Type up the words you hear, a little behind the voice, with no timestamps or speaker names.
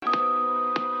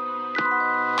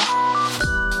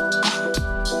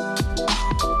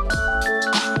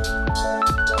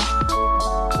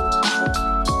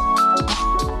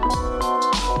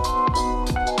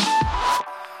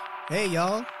Hey,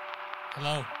 y'all.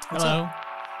 Hello. Hello.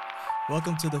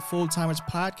 Welcome to the Full Timers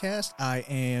Podcast. I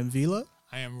am Vila.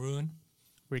 I am Ruin.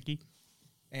 Ricky.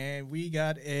 And we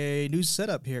got a new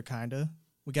setup here, kind of.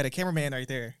 We got a cameraman right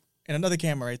there and another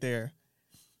camera right there.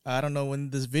 I don't know when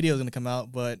this video is going to come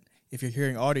out, but if you're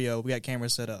hearing audio, we got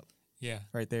cameras set up. Yeah.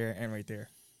 Right there and right there.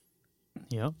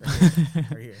 Yep.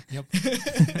 Right here. Yep.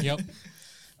 Yep.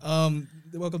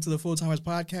 Welcome to the Full Timers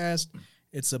Podcast.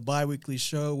 It's a bi-weekly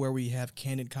show where we have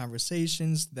candid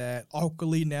conversations that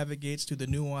awkwardly navigates through the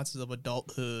nuances of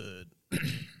adulthood.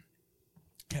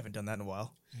 Haven't done that in a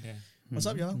while. Yeah. What's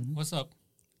up, y'all? What's up?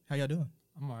 How y'all doing?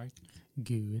 I'm all right.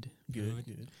 Good.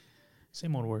 Good.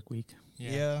 Same old work week.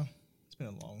 Yeah. It's been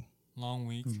a Long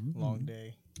week. long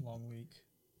day, long week.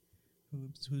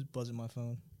 Who's buzzing my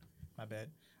phone? My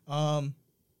bad.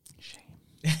 Shame.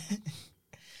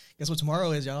 Guess what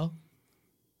tomorrow is, y'all?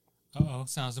 Uh-oh.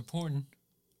 Sounds important.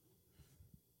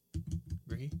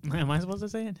 Ricky? Am I supposed to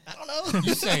say it? I don't know.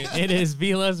 You say it. It is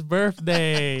Vila's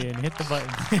birthday, and hit the button.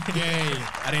 Yay.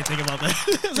 I didn't think about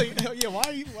that. I was like, hell yeah,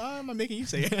 why am I making you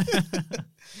say it?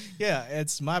 Yeah,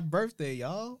 it's my birthday,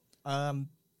 y'all.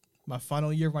 My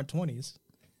final year of my 20s.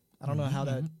 I don't know how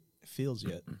that feels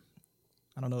yet.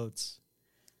 I don't know if it's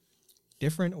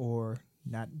different or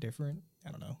not different.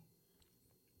 I don't know.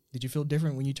 Did you feel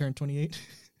different when you turned 28?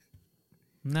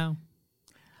 No.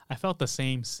 I felt the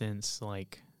same since,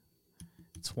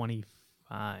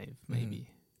 25, maybe.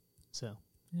 So,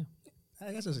 yeah.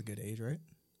 I guess that's a good age, right?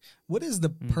 What is the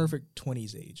perfect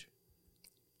 20s age?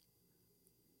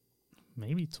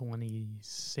 Maybe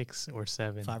 26 or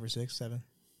 7. 5 or 6, 7?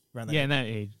 Around that Yeah, in that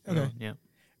age. Okay. Yeah.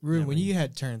 Ruben, Yeah, when maybe. you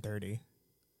had turned 30,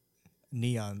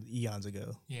 eons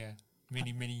ago, Yeah.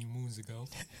 Many moons ago.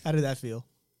 how did that feel?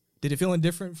 Did it feel any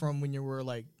different from when you were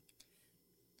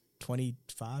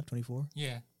 25, 24?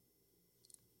 Yeah.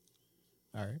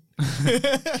 All right.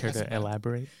 Care to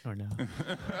elaborate or no?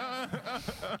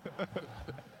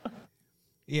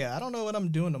 Yeah, I don't know what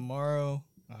I'm doing tomorrow.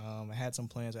 I had some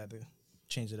plans. I had to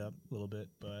change it up a little bit,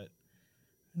 but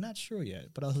I'm not sure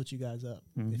yet. But I'll hook you guys up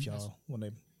if y'all want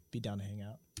to be down to hang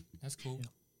out. That's cool. Yeah.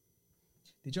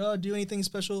 Did y'all do anything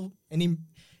special?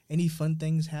 Any fun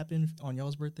things happen on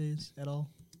y'all's birthdays at all?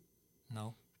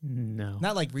 No. No.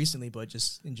 Not recently, but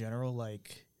just in general.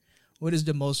 What is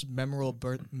the most memorable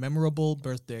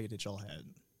birthday that y'all had?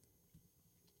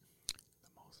 The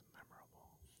most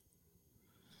memorable.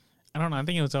 I don't know. I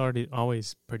think it was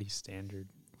always pretty standard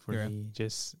for me.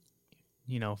 Just,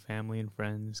 family and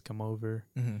friends come over.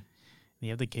 Mm-hmm. And you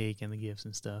have the cake and the gifts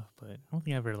and stuff. But I don't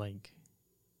think I ever,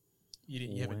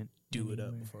 You haven't do it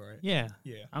up before, right? Yeah.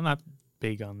 Yeah. I'm not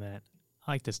big on that.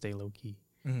 I like to stay low-key.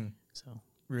 Mm-hmm. So.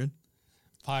 Rude?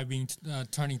 Probably being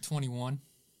turning 21.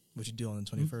 What you do on the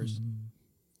 21st?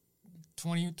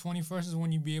 21st is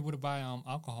when you be able to buy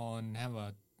alcohol and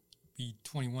be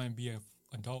 21 and be an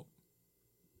adult.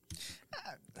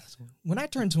 When I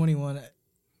turned 21,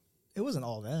 it wasn't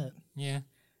all that. Yeah.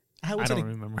 I don't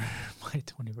remember my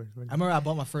 21st birthday. I remember I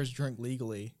bought my first drink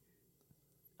legally.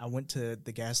 I went to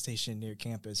the gas station near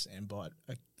campus and bought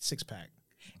a 6-pack.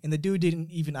 And the dude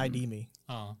didn't even ID me.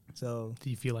 Oh. So, Do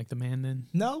you feel like the man then?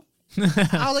 no. I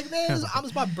was like, man,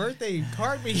 it's my birthday.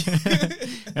 Card me.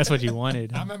 That's what you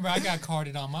wanted. I remember I got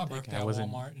carded on my birthday I at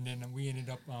wasn't- Walmart, and then we ended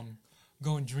up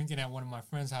going drinking at one of my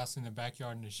friend's house in the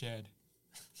backyard in the shed.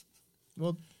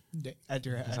 Well, at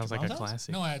your That sounds like a mom's house?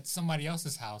 classic. No, at somebody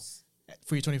else's house.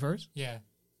 For your 21st? Yeah.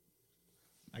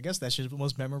 I guess that shit was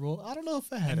most memorable. I don't know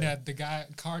if I had And it. the guy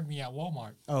carded me at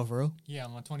Walmart. Oh, for real? Yeah,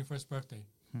 on my 21st birthday.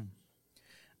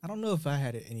 I don't know if I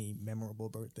had any memorable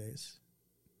birthdays.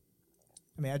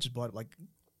 I mean, I just bought I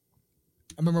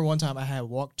remember one time I had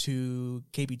walked to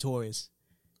KB Toys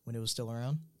when it was still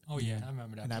around. Oh, yeah, I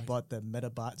remember that. And I place. bought the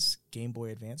Metabots Game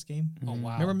Boy Advance game. Oh,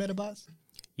 wow. Remember Metabots?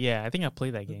 Yeah, I think I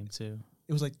played that game too.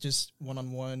 It was just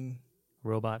one-on-one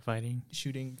Robot fighting.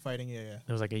 shooting, fighting. Yeah.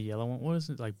 There was a yellow one. What was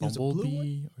it? Like It was a blue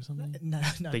Bumblebee or something?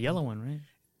 No, The yellow one, right?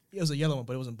 It was a yellow one,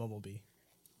 but it wasn't Bumblebee.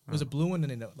 It was a blue one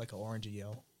and then an orangey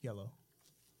yellow.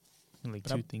 And But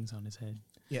two things on his head.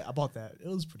 Yeah, I bought that. It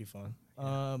was pretty fun.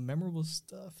 Memorable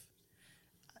stuff.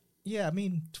 Yeah, I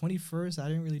mean, 21st, I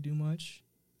didn't really do much.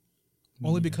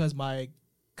 Only because my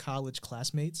college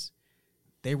classmates,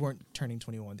 they weren't turning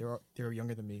 21. They were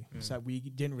younger than me. So we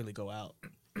didn't really go out.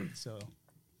 So,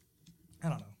 I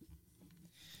don't know.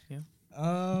 Yeah.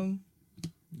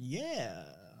 Yeah.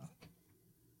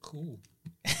 Cool.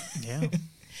 Yeah.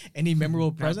 Any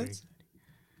memorable Not very presents? good.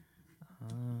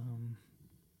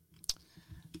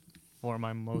 For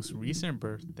my most recent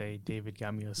birthday, David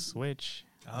got me a Switch.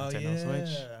 Nintendo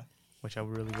Switch. Which I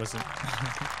really wasn't.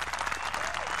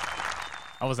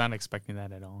 I was not expecting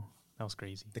that at all. That was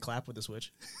crazy. The clap with the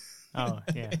Switch. Oh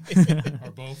yeah. Or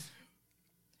both.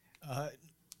 I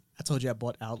told you I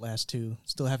bought Outlast 2.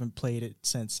 Still haven't played it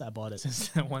since I bought it. Since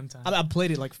that one time. I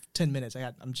played it like 10 minutes.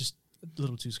 I'm just a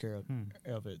little too scared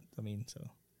of it. I mean, so.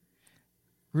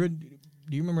 Do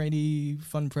you remember any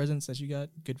fun presents that you got?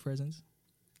 Good presents?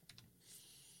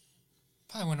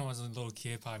 Probably when I was a little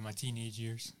kid, probably my teenage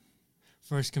years.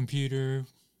 First computer,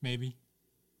 maybe.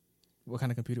 What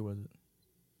kind of computer was it?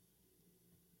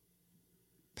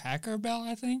 Packard Bell,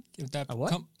 I think. If that A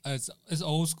what? It's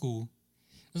old school.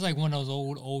 It's like one of those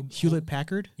old Hewlett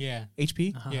Packard? Yeah,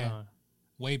 HP? yeah.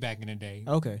 Way back in the day.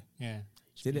 Okay. Yeah,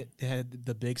 Did it had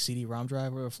the big CD-ROM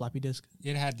drive or a floppy disk?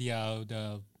 it had the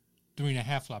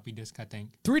 3.5 floppy disk, I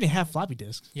think. 3.5 floppy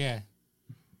disks. Yeah,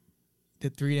 The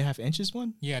 3.5 inches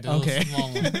one? yeah. The Okay. little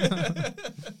small one.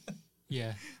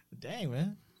 Yeah, Dang,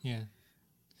 man. yeah.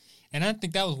 And I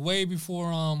think that was way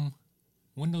before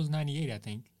Windows 98. I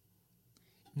think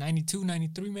 92,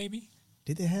 93 maybe.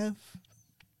 Did they have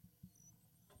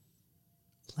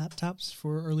laptops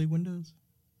for early Windows?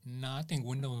 No, I think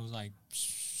Windows was like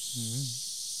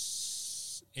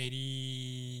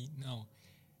 80, no,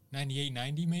 98,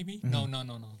 90 maybe? No,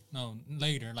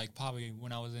 later, like probably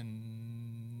when I was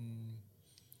in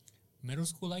middle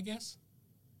school, I guess.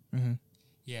 Mm-hmm.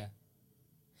 Yeah.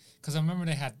 Because I remember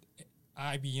they had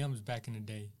IBMs back in the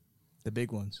day. The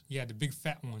big ones. Yeah, the big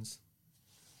fat ones.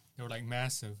 They were like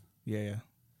massive. Yeah.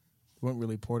 They weren't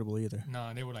really portable either.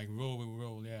 No, they were like real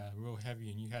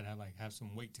heavy, and you had to like have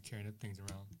some weight to carry them things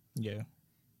around. Yeah.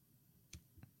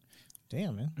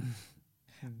 Damn, man.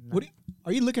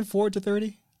 Are you looking forward to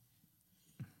 30?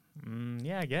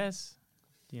 Yeah, I guess.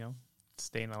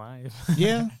 Staying alive.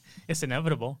 Yeah. It's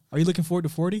inevitable. Are you looking forward to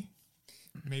 40?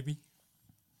 Maybe.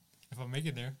 If I make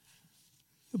it there,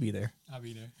 You'll be there. I'll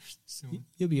be there soon.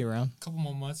 You'll be around. Couple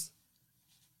more months.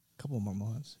 Couple more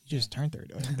months. You just turned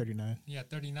 30. I'm 39. Yeah,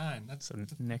 39. That's So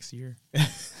next year.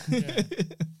 yeah.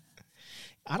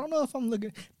 I don't know if I'm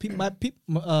looking.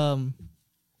 Some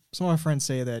of my friends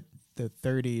say that the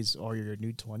 30s are your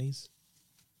new 20s.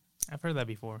 I've heard that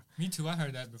before. Me too. I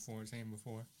heard that before.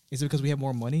 Is it because we have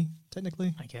more money,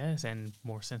 technically? I guess, and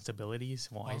more sensibilities,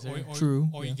 wiser. True,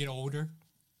 Or yeah. you get older,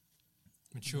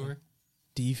 mature.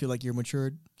 Do you feel like you're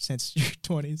matured since your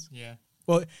 20s? Yeah.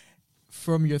 Well,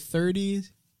 from your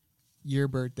 30s, your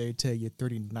birthday, to your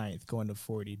 39th, going to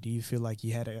 40, do you feel like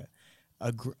you had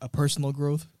a personal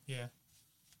growth? Yeah.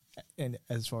 And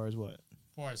as far as what? As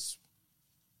far as,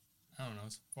 I don't know,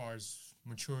 as far as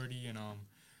maturity and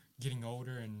getting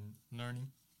older and learning.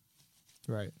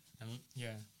 Right. And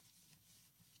yeah.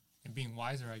 And being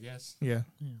wiser, I guess. Yeah.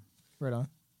 Yeah. Right on.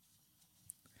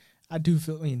 I do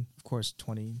feel, of course,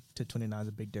 20 to 29 is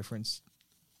a big difference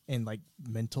in, like,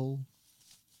 mental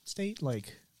state.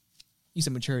 Like, you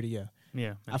said maturity, yeah.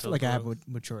 Yeah. I feel like I have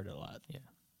matured a lot. Yeah.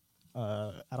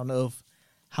 I don't know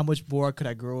how much more could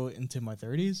I grow into my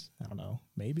 30s? I don't know.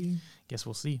 Maybe. Guess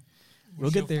we'll see.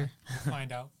 We'll get there. We'll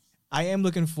find out. I am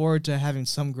looking forward to having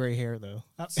some gray hair, though.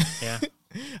 Yeah.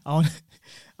 I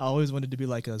always wanted to be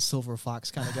like a silver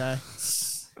fox kind of guy.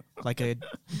 Like a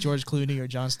George Clooney or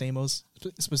John Stamos,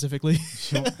 specifically.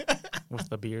 With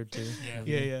the beard, too.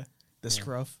 Yeah. Yeah. The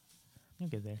scruff. You'll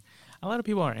get there. A lot of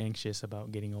people are anxious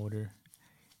about getting older.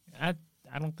 I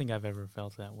don't think I've ever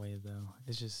felt that way, though.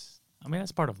 It's just,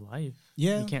 that's part of life.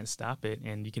 Yeah. You can't stop it,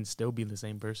 and you can still be the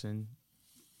same person.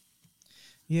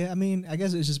 Yeah, I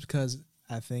guess it's just because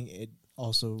I think it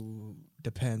also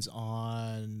depends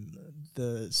on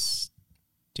the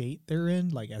state they're in,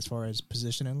 like as far as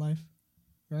position in life,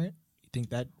 right? You think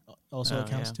that also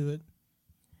accounts to it?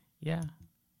 Yeah.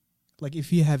 Like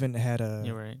if you haven't had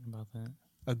You're right about that.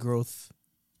 a growth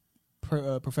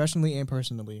professionally and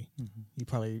personally, Mm-hmm. you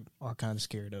probably are kind of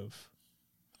scared of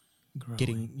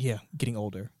Growing. getting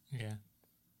older. Yeah.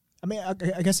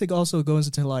 I guess it also goes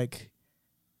into like,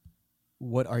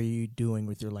 what are you doing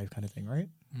with your life kind of thing, right?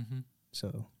 Mm-hmm.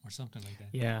 So Or something like that.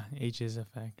 Yeah, age is a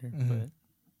factor, Mhm. but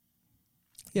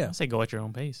yeah, I say go at your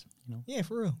own pace. yeah,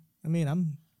 for real.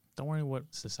 Don't worry what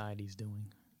society's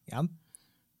doing. I'm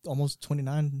almost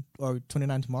 29 or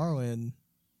 29 tomorrow, and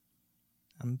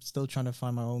I'm still trying to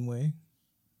find my own way.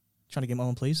 Trying to get my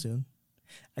own place soon.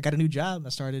 I got a new job I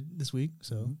started this week,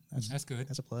 so That's good.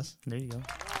 that's a plus. There you go.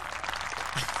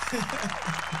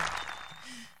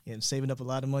 Yeah, I'm saving up a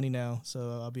lot of money now, so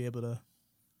I'll be able to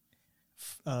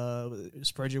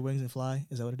spread your wings and fly.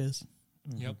 Is that what it is?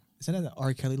 Yep. Isn't that an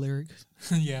R. Kelly lyric?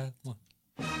 Yeah. Well,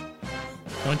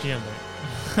 Don't you have that?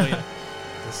 Oh yeah.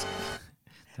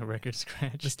 The record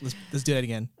scratch. Let's do that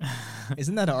again.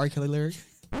 Isn't that an R. Kelly lyric?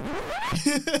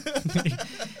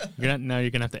 Now you're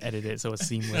gonna have to edit it so it's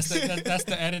seamless. That's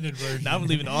the edited version. I'm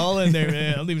leaving it all in there,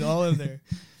 man. I'm leaving it all in there.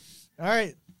 All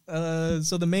right.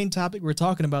 So the main topic we're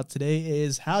talking about today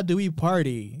is how do we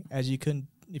party? If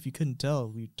you couldn't tell,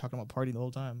 we were talking about partying the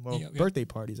whole time. Well, birthday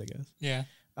parties, I guess. Yeah.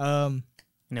 And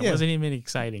it wasn't even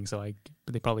exciting, so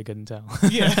they probably couldn't tell.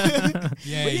 Yeah.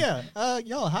 Yeah. But yeah,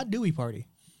 y'all, how do we party?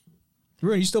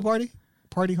 Ruin, you still party?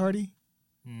 Party hardy?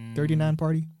 39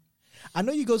 party? I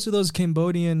know you go to those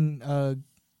Cambodian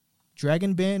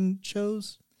dragon band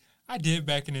shows. I did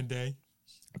back in the day.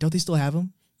 Don't they still have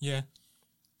them? Yeah.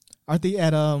 Aren't they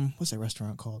at what's that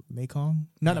restaurant called? Mekong?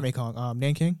 Not Mekong.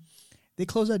 Nanking. They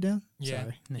closed that down. Yeah.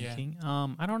 Sorry. Nanking?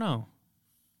 I don't know.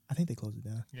 I think they closed it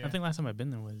down Yeah. I think last time I've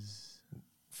been there was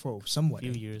for a somewhat.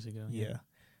 few years ago. Yeah.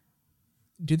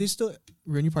 Do they still?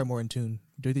 Ren, you're probably more in tune.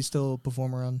 Do they still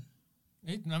perform around?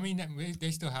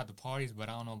 They still have the parties, but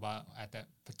I don't know about at that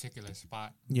particular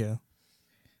spot. Yeah.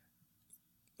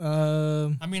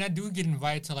 I do get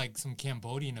invited to like some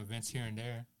Cambodian events here and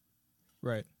there.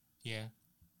 Right. Yeah.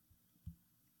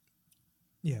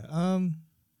 Yeah.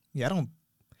 Yeah. I don't.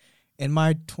 In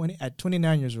my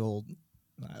 29 years old,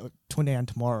 29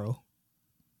 tomorrow.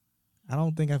 I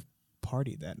don't think I've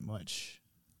partied that much.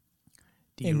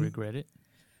 Do you regret it?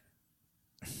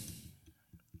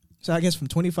 So I guess from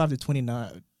 25 to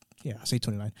 29, yeah, I say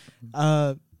 29.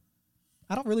 I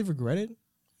don't really regret it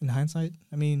in hindsight.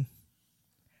 I mean,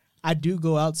 I do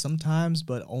go out sometimes,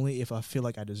 but only if I feel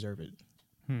like I deserve it.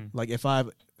 Like if I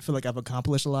feel like I've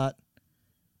accomplished a lot,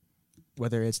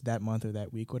 whether it's that month or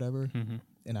that week, whatever,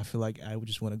 and I feel like I would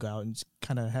just want to go out and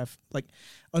kind of have like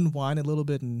unwind a little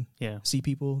bit and see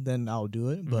people, then I'll do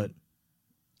it. But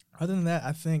other than that,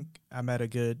 I think I'm at a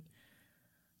good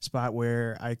spot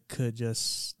where I could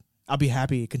just, I'll be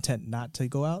happy, content not to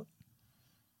go out.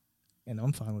 And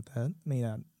I'm fine with that. I mean,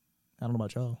 I don't know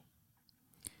about y'all.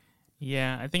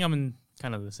 Yeah, I think I'm in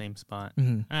kind of the same spot.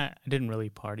 I didn't really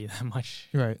party that much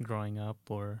growing up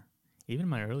or even in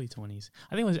my early 20s.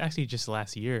 I think it was actually just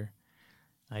last year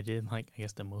I did, like, I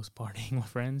guess the most partying with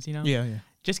friends, you know? Yeah.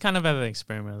 Just kind of as an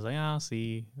experiment. I was like, I'll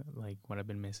see, like, what I've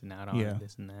been missing out on,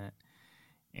 this and that.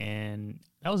 And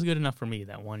that was good enough for me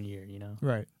that 1 year, you know?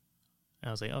 Right.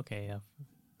 I was like, okay, I've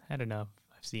had enough.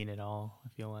 I've seen it all, I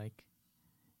feel like.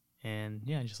 And,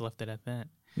 yeah, I just left it at that.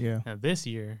 Yeah. Now, this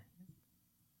year,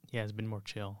 it's been more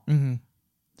chill.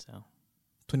 So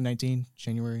 2019,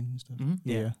 January and stuff.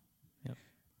 Yeah. Yep.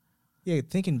 Yeah,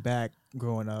 thinking back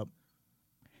growing up,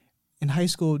 in high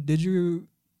school,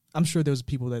 I'm sure there was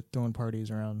people that throwing parties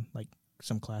around, like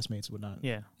some classmates and whatnot.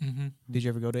 Yeah. Did you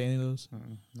ever go to any of those?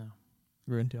 No.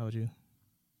 Ruin, how about you?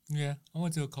 Yeah, I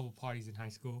went to a couple parties in high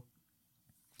school.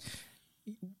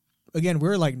 Again,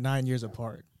 we're like 9 years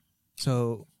apart.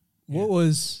 So what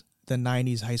was the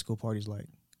 90s high school parties like?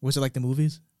 Was it like the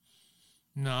movies?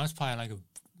 No, it's probably like a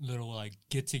little like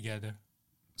get together.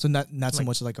 So not so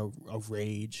much like a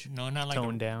rage. No, not like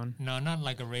Tone down. No, not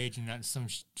like a rage and not some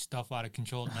stuff out of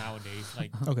control nowadays.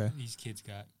 Like these kids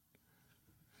got.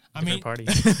 I mean, parties.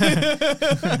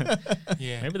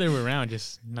 Yeah, maybe they were around,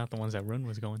 just not the ones that Run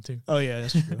was going to. Oh yeah,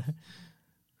 that's true.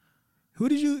 Who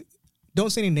did you? Don't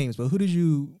say any names, but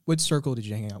what circle did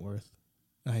you hang out with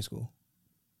in high school?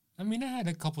 I mean, I had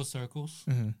a couple circles,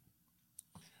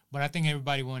 but I think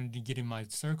everybody wanted to get in my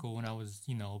circle when I was,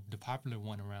 the popular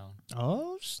one around.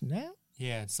 Oh snap!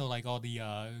 Yeah, so like all the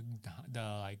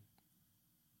like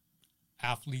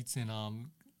athletes and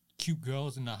cute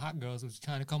girls and the hot girls was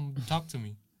trying to come talk to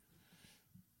me.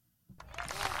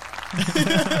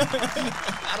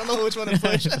 I don't know which one to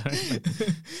push.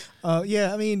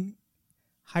 Yeah, I mean,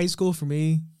 high school for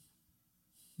me,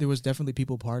 there was definitely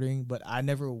people partying, but I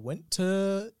never went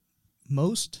to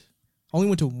most. Only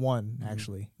went to one,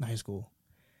 actually, in high school.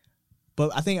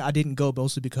 But I think I didn't go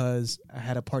mostly because I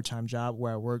had a part-time job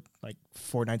where I worked like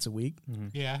 4 nights a week.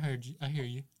 Yeah, I hear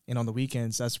you. And on the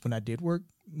weekends, that's when I did work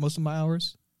most of my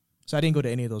hours. So I didn't go to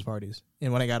any of those parties.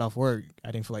 And when I got off work,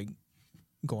 I didn't feel like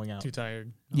going out. Too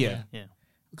tired. Yeah. Yeah.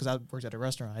 Because I worked at a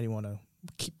restaurant. I didn't want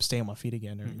to stay on my feet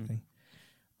again or anything.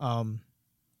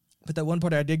 But that one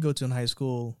party I did go to in high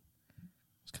school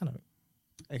was kind of,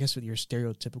 I guess, with your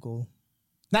stereotypical,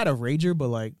 not a rager, but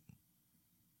like,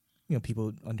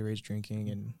 people underage drinking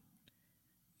and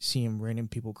seeing random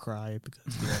people cry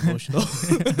because they're emotional.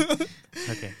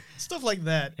 Okay. Stuff like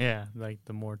that. Yeah, like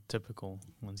the more typical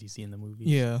ones you see in the movies.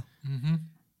 Yeah.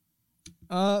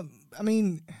 I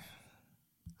mean,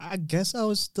 I guess I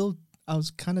was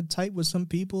kind of tight with some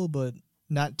people, but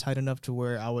not tight enough to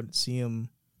where I would see them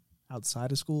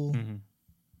outside of school.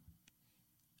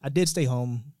 I did stay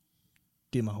home,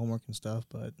 did my homework and stuff,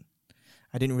 but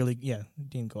I didn't really,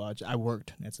 didn't go out. I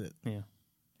worked. That's it. Yeah.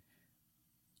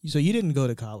 So you didn't go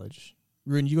to college.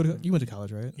 Ruben, you went to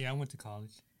college, right? Yeah, I went to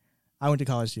college. I went to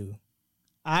college too.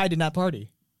 I did not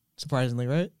party, surprisingly,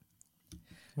 right?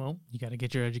 Well, you got to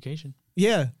get your education.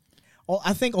 Yeah. Oh,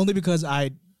 I think only because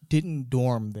I didn't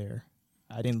dorm there.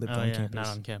 I didn't live on campus. Not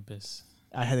on campus.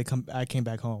 I came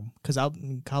back home because out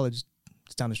in college,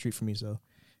 it's down the street from me, so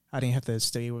I didn't have to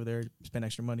stay over there, spend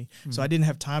extra money. Mm-hmm. So I didn't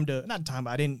have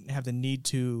I didn't have the need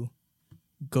to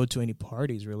go to any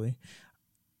parties, really.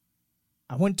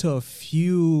 I went to a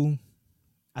few,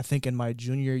 I think, in my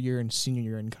junior year and senior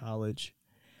year in college,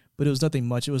 but it was nothing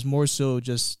much. It was more so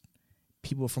just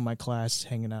people from my class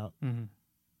hanging out,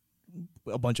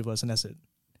 a bunch of us, and that's it.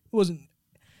 It wasn't.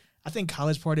 I think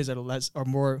college parties are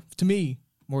more, to me,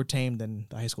 more tame than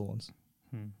the high school ones,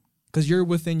 because you're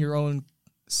within your own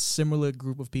similar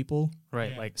group of people,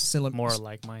 right? Like more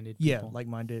like-minded. Yeah, people.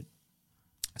 like-minded.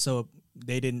 So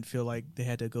they didn't feel like they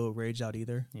had to go rage out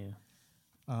either. Yeah.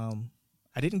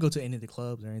 I didn't go to any of the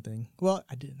clubs or anything. Well,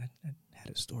 I didn't. I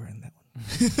had a story in that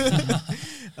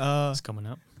one. It's coming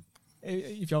up.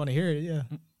 If y'all want to hear it, yeah.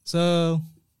 So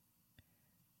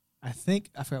I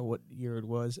forgot what year it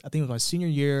was. I think it was my senior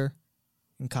year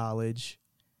in college.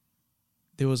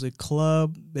 There was a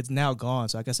club that's now gone,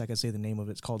 so I guess I could say the name of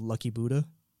it. It's called Lucky Buddha.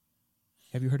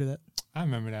 Have you heard of that? I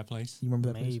remember that place. You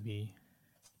remember that place? Maybe.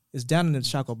 It's down in the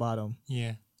Chaco Bottom.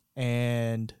 Yeah.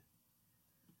 And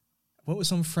I went with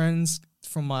some friends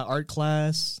from my art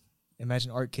class.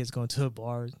 Imagine art kids going to a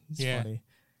bar. It's funny.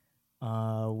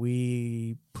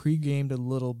 We pre-gamed a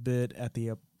little bit at the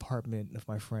apartment of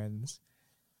my friends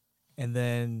and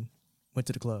then went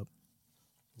to the club.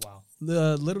 Wow.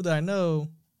 The little that I know,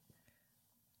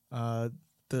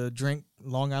 the drink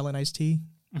Long Island iced tea.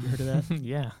 You heard of that?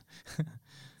 Yeah.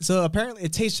 So apparently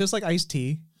it tastes just like iced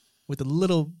tea with a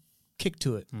little kick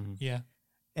to it. Mm-hmm. Yeah.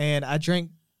 And I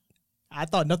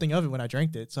thought nothing of it when I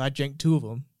drank it. So I drank 2 of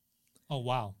them. Oh,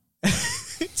 wow.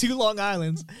 2 Long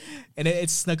Islands. And it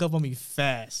snuck up on me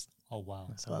fast. Oh, wow.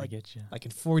 That's how I get you. Like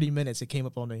in 40 minutes, it came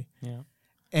up on me. Yeah.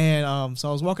 And so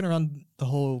I was walking around the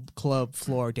whole club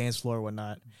floor, dance floor,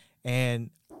 whatnot.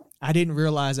 And I didn't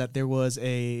realize that there was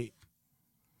a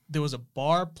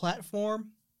bar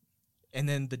platform. And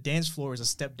then the dance floor is a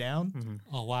step down. Mm-hmm.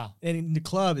 Oh, wow. And in the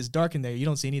club, it's dark in there. You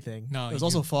don't see anything. No. It was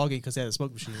also foggy because they had a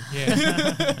smoke machine. Yeah.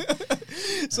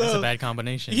 So, that's a bad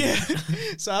combination. Yeah.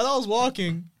 So as I was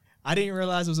walking, I didn't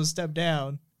realize it was a step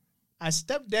down. I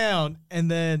stepped down,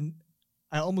 and then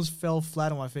I almost fell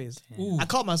flat on my face. Ooh. I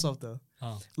caught myself, though.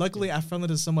 Oh. Luckily, I fell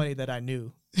into somebody that I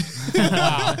knew.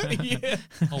 Wow. Yeah.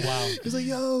 Oh, wow. He's like,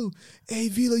 yo, hey,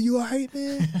 Vila, you all right,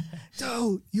 man?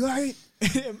 Yo, you all right?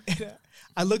 And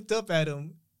I looked up at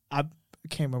him. I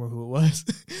can't remember who it was.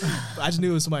 But I just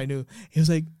knew it was somebody I knew. He was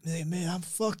like, hey, man, I'm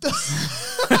fucked up.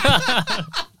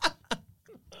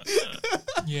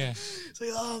 Yeah. It's like,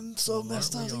 oh, I'm so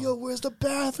messed up. I was like, yo, where's the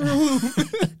bathroom?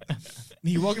 And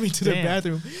he walked me to the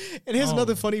bathroom. And here's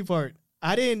another funny part.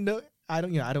 I didn't know. I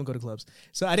don't go to clubs.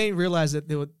 So I didn't realize that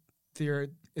there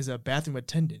is a bathroom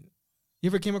attendant. You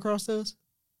ever came across those?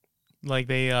 Like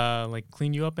they like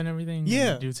clean you up and everything?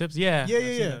 Yeah. And do tips? Yeah.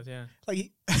 Yeah. Those, yeah.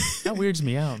 Like that weirds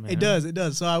me out, man. It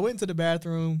does. So I went into the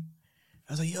bathroom.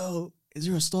 I was like, yo, is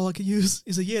there a stall I could use?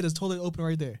 He's like, yeah, there's toilet open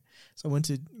right there. So I went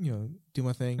to, do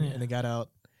my thing and then got out.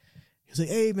 He was like,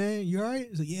 hey man, you all right?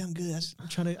 He's like, yeah, I'm good.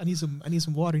 I need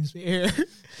some water, I need some air.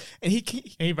 And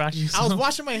he brought you some. I was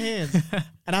washing my hands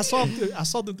and I saw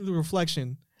the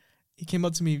reflection. He came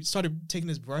up to me, started taking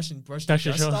his brush and brushing the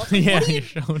dust off. Like, yeah, your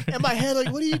shoulder. In my head,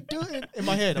 like, what are you doing? In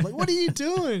my head, I'm like, what are you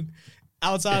doing?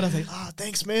 Outside, I was like,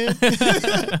 thanks, man.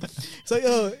 It's like,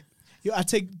 I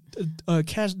take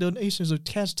cash donations or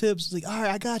cash tips. It's like, all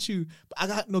right, I got you. I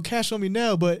got no cash on me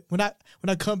now, but when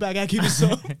I come back, I give you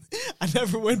some. I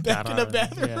never went back in the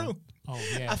bathroom. Yeah. Oh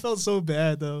yeah. I felt so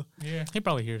bad though. Yeah. He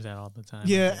probably hears that all the time.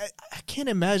 Yeah, I can't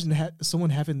imagine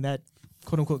someone having that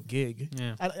quote unquote gig.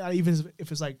 Yeah. I even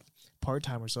if it's like part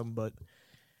time or something, but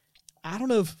I don't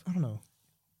know.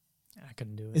 I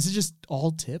couldn't do it. Is it just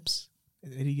all tips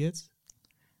that he gets?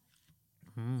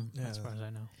 As far as I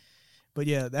know. But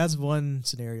yeah, that's one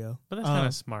scenario. But that's kind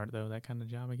of smart, though, that kind of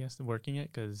job, I guess, working it,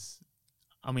 because,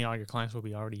 I mean, all your clients will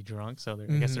be already drunk, so I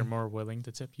guess they're more willing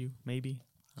to tip you, maybe.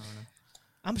 I don't know.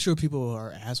 I'm sure people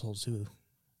are assholes, too.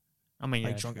 I mean,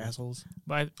 like drunk assholes.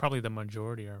 But probably the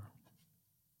majority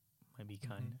might be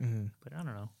kind. Mm-hmm. But I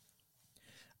don't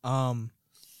know.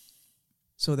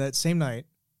 So that same night,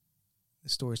 the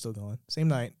story's still going. Same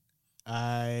night,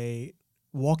 I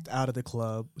walked out of the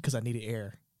club because I needed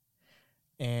air.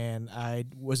 And I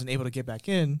wasn't able to get back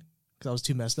in because I was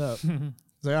too messed up. I was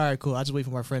like, all right, cool. I'll just wait for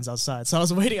my friends outside. So I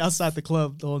was waiting outside the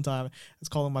club the whole time. I was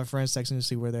calling my friends, texting to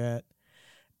see where they're at.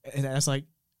 And I was like,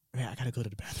 man, I gotta go to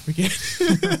the bathroom again.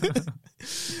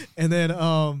 And then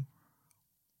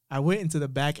I went into the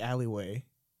back alleyway.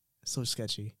 So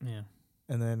sketchy. Yeah.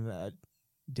 And then I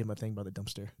did my thing by the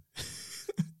dumpster.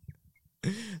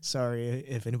 Sorry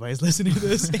if anybody's listening to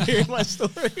this and hearing my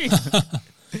story.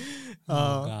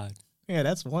 Oh God. Yeah,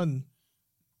 that's one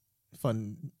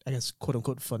fun, I guess, quote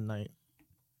unquote fun night.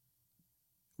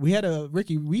 We had a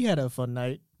fun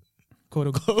night, quote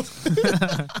unquote.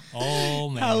 Oh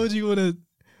man. How would you want to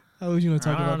talk about this?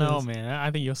 I don't know, man. I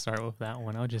think you'll start with that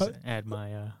one. I'll just add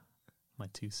my my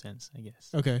 2 cents, I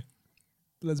guess. Okay.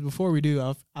 Before we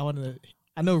do,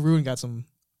 I know Ruin got some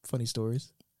funny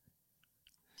stories.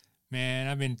 Man,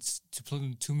 I've been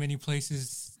to too many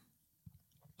places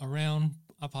around.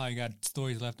 I probably got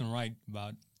stories left and right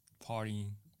about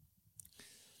partying.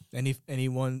 Any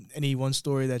one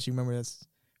story that you remember that's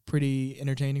pretty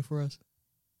entertaining for us?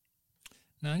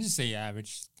 No, I just say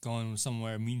average. Going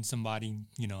somewhere, meeting somebody,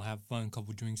 have fun,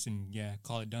 couple drinks, and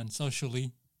call it done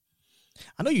socially.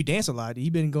 I know you dance a lot.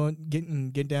 You been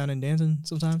getting down and dancing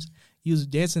sometimes. You was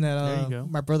dancing at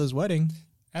my brother's wedding.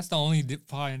 That's the only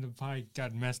part that probably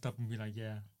got messed up and be like,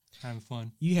 having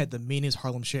fun. You had the meanest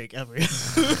Harlem Shake ever.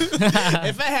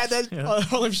 If I had that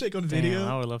Harlem Shake on video, damn,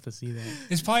 I would love to see that.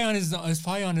 It's probably on his. It's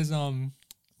probably on his. Probably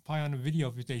on the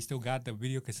video if they still got the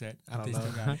video cassette. I don't know.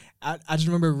 Still got it. I just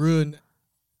remember Ruin.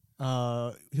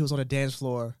 He was on a dance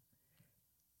floor.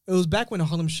 It was back when the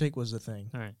Harlem Shake was a thing.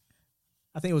 All right.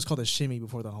 I think it was called a shimmy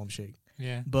before the Harlem Shake.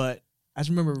 Yeah. But I just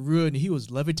remember Ruin. He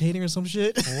was levitating or some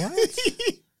shit. What?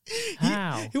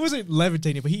 How? He wasn't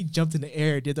levitating, but he jumped in the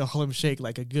air, did the Harlem Shake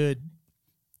like a good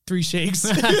 3 shakes.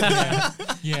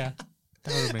 Yeah.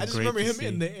 I just remember him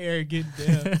in the air getting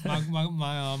down.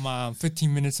 my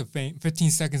 15 minutes of fame,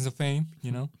 15 seconds of fame,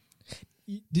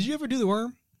 Did you ever do the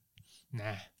worm?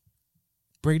 Nah.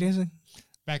 Breakdancing?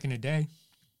 Back in the day.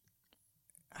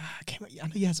 I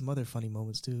know you had some other funny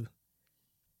moments too.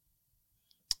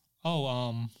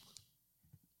 Oh,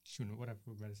 shoot, what I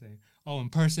was about to say. Oh,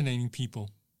 impersonating people.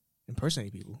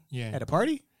 Impersonating people? Yeah. At a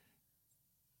party?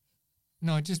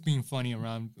 No, just being funny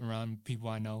around people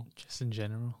I know. Just in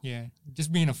general? Yeah,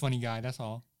 just being a funny guy, that's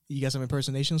all. You got some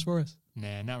impersonations for us?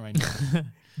 Nah, not right now.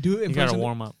 You gotta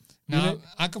warm up. No,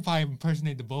 I could probably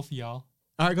impersonate the both of y'all.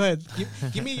 All right, go ahead.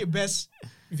 Give me your best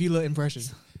Vila impression.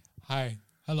 Hi.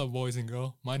 Hello, boys and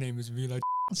girls. My name is Vila.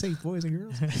 Say boys and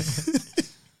girls.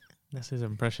 That's his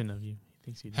impression of you. He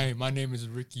thinks you do. Hey, my name is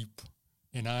Ricky,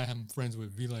 and I am friends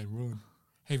with Vila and Ruin.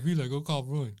 Hey, Vila, go call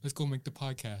Ruin. Let's go make the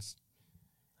podcast.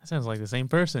 That sounds like the same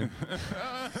person.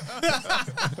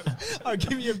 All right,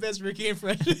 give me your best Ricky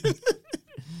impression.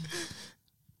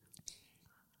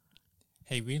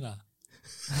 Hey, Vila.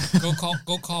 Go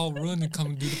call Ruin to come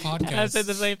and do the podcast. I said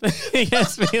the same thing.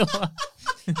 Yes, Vila.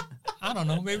 I don't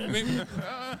know. Maybe.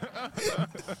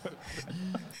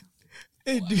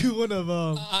 Hey, do one of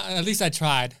at least I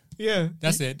tried. Yeah,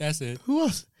 that's it. Who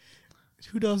else?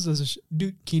 Who else does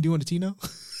Can you do one to Tino?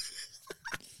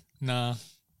 Nah.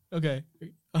 Okay.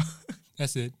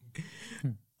 That's it.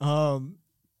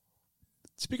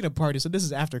 Speaking of parties, so this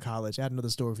is after college. I had another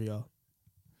story for y'all.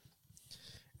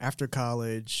 After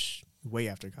college, way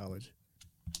after college.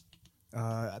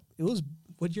 It was,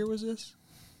 what year was this?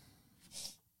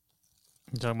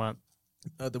 You talking about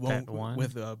the one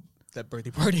with that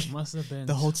birthday party? Must have been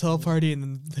the hotel party and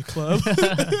then the club.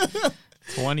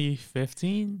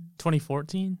 2015,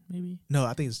 2014, maybe. No,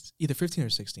 I think it's either 15 or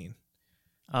 16.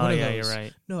 Oh yeah, you're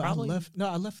right. No, probably.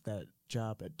 I left that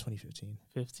job at 2015.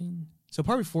 15. So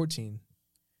probably 14.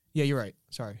 Yeah, you're right.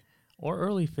 Sorry. Or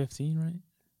early 15, right?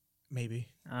 Maybe.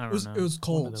 I don't know. It was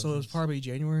cold, so it was probably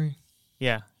January.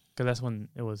 Yeah, because that's when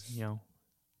it was,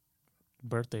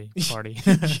 birthday party.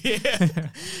 Yeah.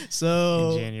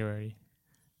 So in January.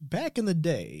 Back in the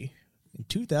day, in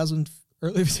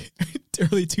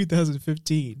early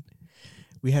 2015,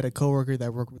 we had a coworker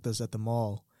that worked with us at the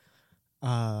mall.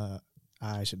 I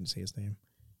shouldn't say his name.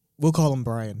 We'll call him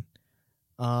Brian.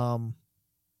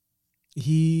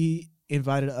 He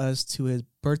invited us to his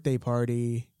birthday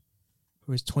party,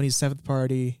 for his 27th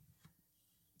party,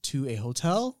 to a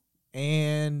hotel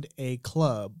and a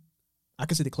club. I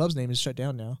can say the club's name is shut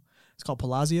down now. It's called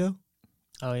Palazzo.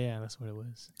 Oh yeah, that's what it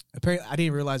was. Apparently, I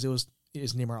didn't realize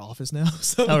it's near our office now.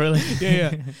 So, oh really?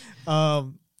 Yeah.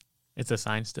 It's a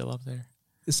sign still up there.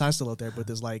 The sign's still up there, but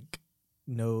there's like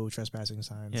no trespassing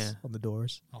signs on the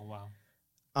doors. Oh wow.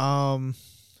 Oh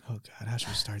God, how should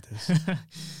we start this?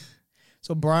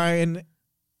 So Brian,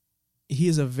 he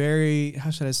is a very,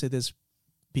 how should I say this,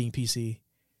 being PC?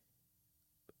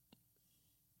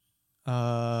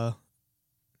 I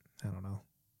don't know.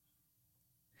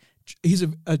 He's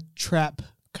a trap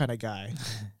kind of guy.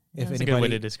 That's a good way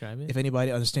to describe it. If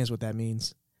anybody understands what that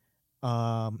means.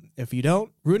 If you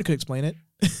don't, Ruben could explain it.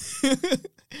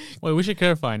 Wait, we should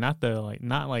clarify, not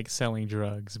like selling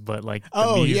drugs, but like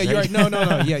oh yeah, you're right. No,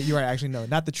 yeah, you're right. Actually, no,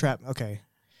 not the trap. Okay.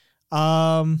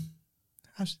 How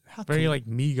very like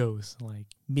Migos, like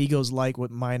Migos, like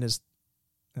what mine is.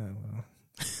 Oh,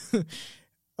 well.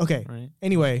 Okay. Right.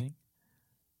 Anyway,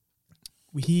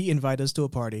 he invited us to a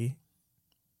party,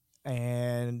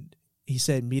 and he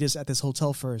said, "Meet us at this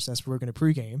hotel first. That's where we're going to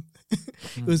pregame."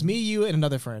 It was me, you, and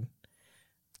another friend.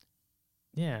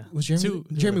 Yeah. Was Jeremy?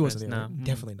 Jeremy wasn't there. No. Right?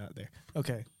 Definitely not there.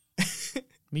 Okay.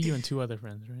 Me, you, and two other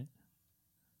friends, right?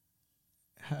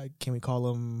 Can we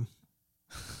call him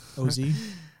OZ?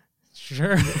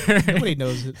 Sure. Nobody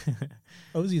knows it.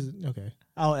 OZ's okay.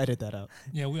 I'll edit that out.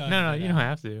 Yeah, no, you don't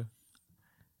have to.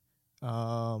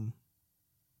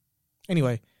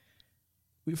 Anyway,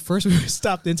 we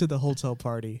stopped into the hotel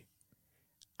party.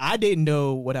 I didn't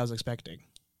know what I was expecting.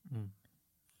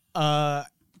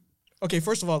 Okay,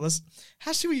 first of all,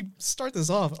 how should we start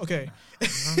this off? Okay.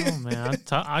 I don't know, man.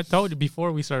 I told you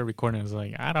before we started recording, I was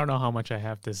like, I don't know how much I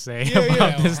have to say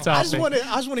about this topic.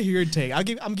 I just want to hear your take.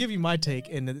 I'm giving you my take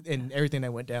in everything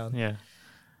that went down. Yeah.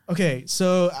 Okay,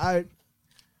 so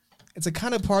it's a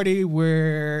kind of party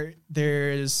where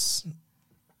there's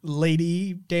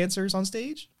lady dancers on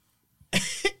stage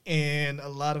and a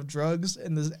lot of drugs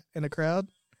in the crowd.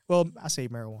 Well, I say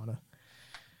marijuana.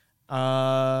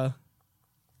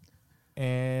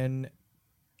 And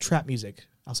trap music.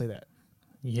 I'll say that.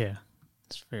 Yeah,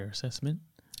 it's a fair assessment.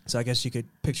 So I guess you could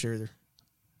picture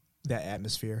that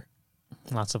atmosphere.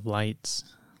 Lots of lights.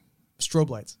 Strobe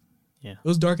lights. Yeah. It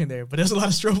was dark in there, but there's a lot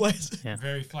of strobe lights. Yeah.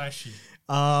 Very flashy.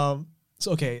 So,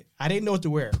 okay, I didn't know what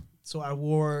to wear. So I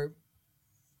wore...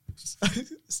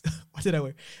 what did I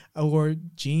wear? I wore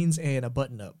jeans and a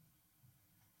button-up.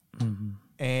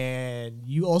 Mm-hmm. And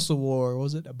you also wore, what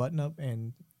was it, a button-up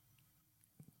and...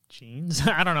 jeans?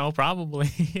 I don't know, probably.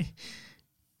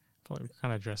 Probably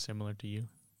kind of dressed similar to you.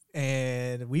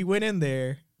 And we went in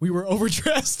there. We were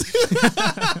overdressed.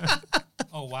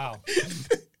 Oh, wow.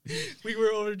 We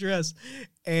were overdressed.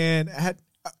 And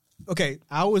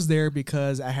I was there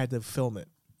because I had to film it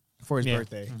for his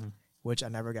birthday, which I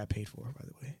never got paid for, by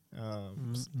the way.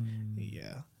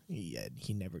 Yeah,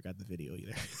 he never got the video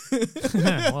either.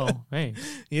 Well, hey,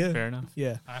 yeah, fair enough.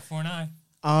 Yeah. Eye for an eye.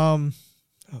 Oh,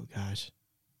 gosh.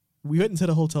 We went into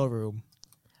the hotel room.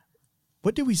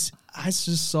 What did we see? I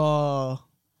just saw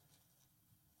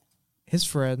his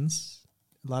friends,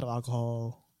 a lot of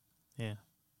alcohol. Yeah.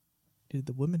 Did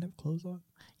the women have clothes on?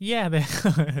 Yeah, they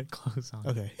had clothes on.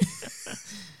 Okay.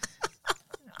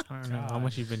 I don't know how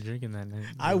much you've been drinking that night.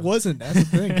 I wasn't. That's the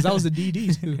thing. Because I was a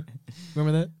DD too.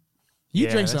 Remember that? You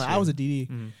drank some. I was a DD.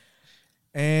 Mm-hmm.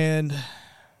 And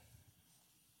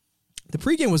the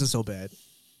pregame wasn't so bad.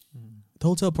 The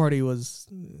hotel party was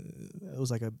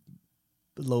like a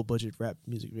low budget rap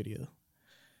music video.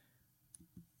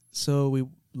 So we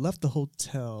left the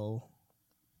hotel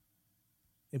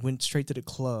and went straight to the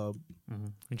club. Mm-hmm.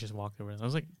 We just walked over. I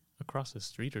was like across the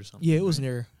street or something. Yeah, it was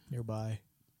nearby.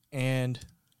 And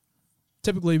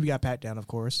typically we got pat down, of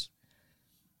course.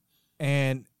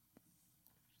 And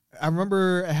I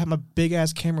remember I had my big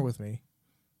ass camera with me.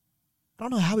 I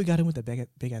don't know how we got in with that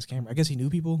big ass camera. I guess he knew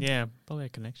people. Yeah, probably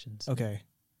had connections. Okay.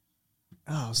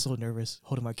 Oh, I was so nervous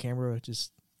holding my camera,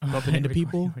 just bumping into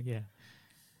people. Yeah.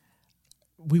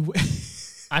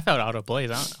 I felt out of place.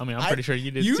 I'm pretty sure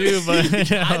you did too.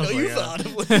 But I know you felt out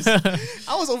of place.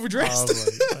 I was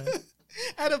overdressed.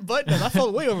 I had a button up. I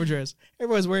felt way overdressed.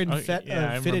 Everyone's wearing fitted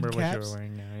caps. What you were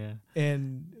wearing now. Yeah.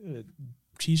 And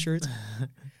t-shirts.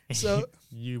 So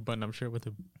you button-up shirt with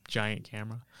a giant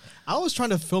camera. I was trying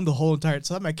to film the whole entire.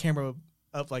 So I had my camera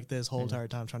up like this whole entire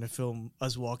time, trying to film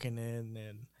us walking in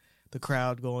and the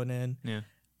crowd going in. Yeah.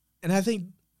 And I think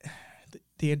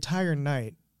the entire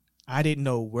night, I didn't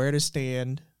know where to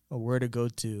stand or where to go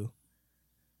to.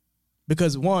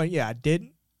 Because one, I did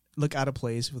look out of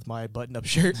place with my button-up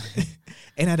shirt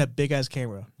and I had a big-ass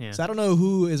camera. Yeah. So I don't know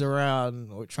who is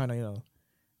around or trying to,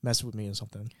 mess with me or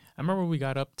something. I remember we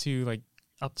got up to the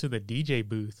DJ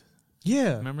booth.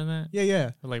 Yeah. Remember that?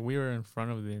 Yeah. Like we were in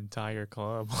front of the entire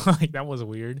club. Like that was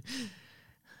weird.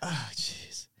 Oh,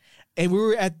 jeez. And we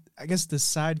were at, I guess, the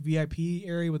side VIP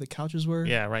area where the couches were.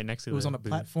 Yeah, right next to it. It was on the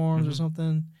platforms or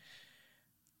something.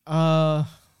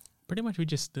 Pretty much we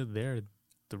just stood there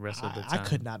the rest of the time. I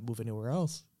could not move anywhere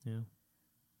else. Yeah.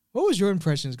 What was your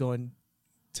impressions going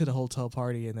to the hotel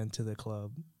party and then to the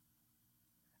club?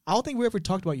 I don't think we ever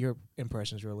talked about your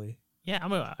impressions, really. Yeah,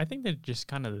 I think they're just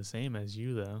kind of the same as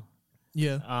you, though.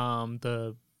 Yeah.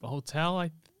 The hotel,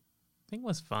 think it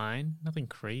was fine. Nothing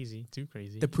crazy, too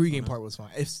crazy. The pregame part was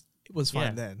fine. It was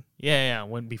fine then. Yeah.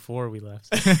 When before we left,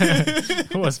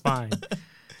 it was fine.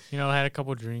 You know, I had a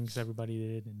couple drinks. Everybody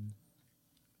did, and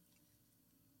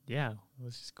yeah, it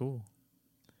was just cool.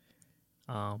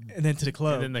 And then to the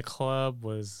club. And then the club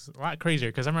was a lot crazier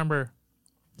because I remember,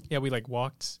 we like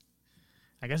walked,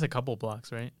 I guess a couple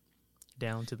blocks, right,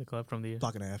 down to the club from the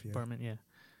block and a half, apartment,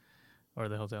 or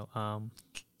the hotel.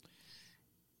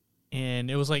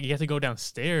 And it was like you have to go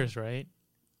downstairs, right?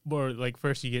 Or like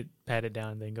first you get patted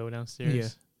down, then go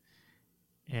downstairs.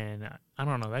 Yeah. And I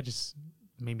don't know, that just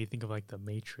made me think of like the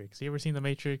Matrix. You ever seen the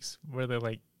Matrix where they're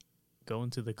like going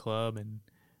to the club? And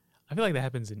I feel like that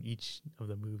happens in each of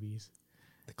the movies.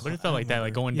 But it felt like that,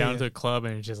 like going down to a club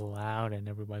and it's just loud and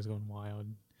everybody's going wild.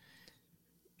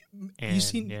 And have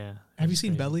you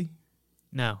seen Belly?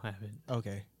 No, I haven't.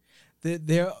 Okay.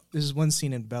 There's one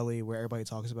scene in Belly where everybody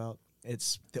talks about.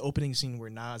 It's the opening scene where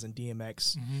Nas and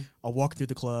DMX are walking through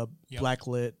the club, black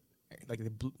lit, like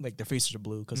their faces are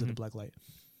blue because of the black light.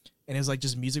 And it's like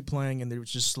just music playing and there was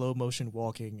just slow motion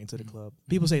walking into the club.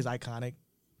 People say it's iconic.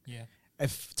 Yeah.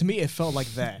 To me, it felt like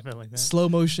that. Slow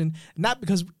motion. Not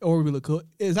because we look cool.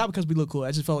 It's not because we look cool.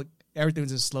 I just felt like everything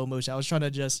was in slow motion. I was trying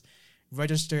to just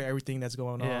register everything that's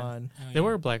going on. There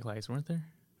were black lights, weren't there?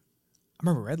 I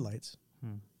remember red lights.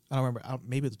 I don't remember.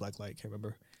 Maybe it was black light. Can't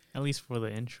remember. At least for the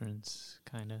entrance,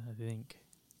 kind of, I think.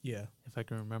 Yeah. If I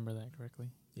can remember that correctly.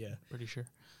 Yeah. Pretty sure.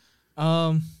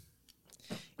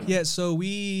 Yeah, so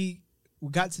we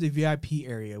got to the VIP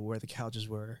area where the couches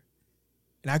were.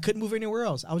 And I couldn't move anywhere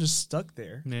else. I was just stuck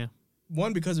there. Yeah.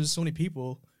 One, because there's so many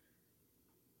people.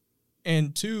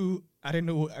 And two, I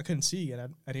couldn't see,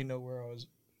 and I didn't know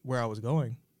where I was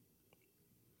going.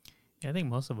 Yeah, I think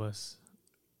most of us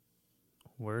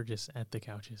were just at the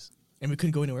couches. And we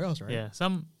couldn't go anywhere else, right? Yeah.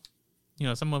 Some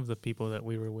of the people that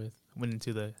we were with went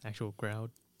into the actual crowd.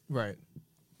 Right.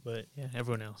 But yeah,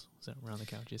 everyone else was around the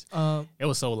couches. It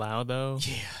was so loud though.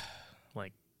 Yeah.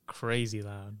 Like crazy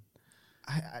loud.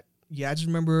 I just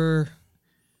remember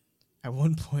at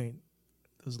one point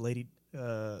there was a lady,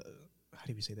 how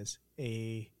do we say this?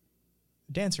 A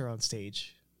dancer on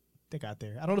stage that got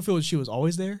there. I don't know if she was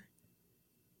always there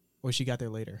or she got there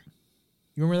later.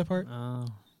 You remember that part?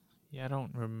 Yeah, I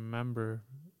don't remember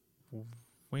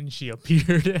when she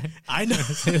appeared. I know.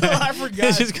 I forgot.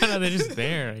 It's just kind of, they're just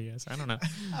there, I guess. I don't know.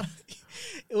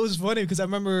 It was funny because I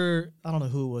remember, I don't know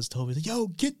who it was, told me, like, yo,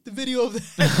 get the video of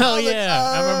that. Oh,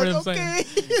 yeah. I remember them saying,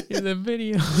 get the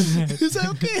video of that. Is that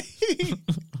okay?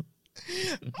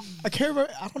 I can't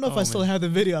remember. I don't know if I still have the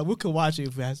video. We could watch it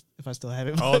if I still have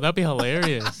it. Oh, that'd be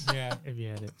hilarious. Yeah. If you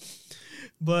had it.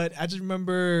 But I just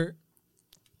remember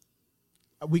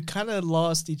we kind of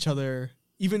lost each other,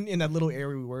 even in that little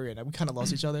area we were in. We kind of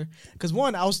lost each other. Because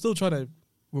one, I was still trying to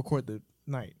record the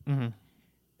night. Mm-hmm.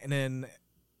 And then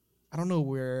I don't know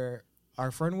where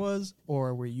our friend was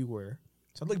or where you were.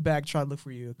 So I looked back, tried to look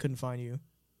for you, couldn't find you.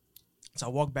 So I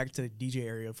walked back to the DJ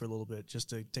area for a little bit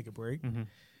just to take a break. Mm-hmm.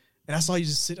 And I saw you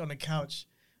just sit on the couch,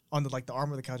 on the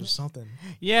arm of the couch or something.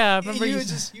 Yeah, I remember you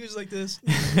was like this.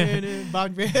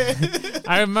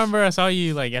 I remember I saw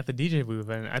you like at the DJ booth,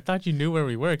 and I thought you knew where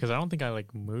we were because I don't think I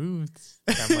like moved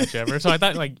that much ever. So I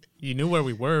thought like you knew where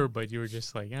we were, but you were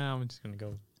just like, yeah, I'm just gonna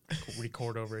go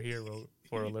record over here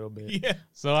for a little bit. Yeah.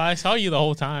 So I saw you the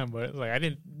whole time, but like I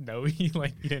didn't know you.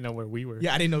 Like you didn't know where we were.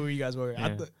 Yeah, I didn't know where you guys were.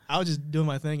 Yeah. I was just doing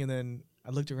my thing, and then I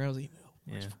looked around. I was like,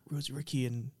 where's Ricky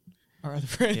and our other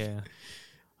friend? Yeah.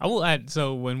 I will add,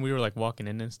 so when we were like walking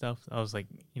in and stuff, I was like,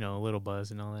 a little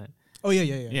buzzed and all that. Oh, yeah.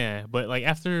 Yeah, but like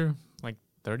after like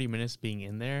 30 minutes being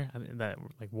in there, I think that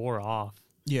like wore off.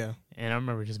 Yeah. And I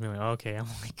remember just being like, okay, I'm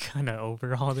like kind of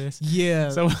over all this. Yeah.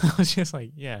 So I was just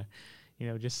like,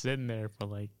 just sitting there for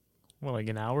like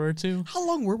an hour or two. How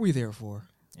long were we there for?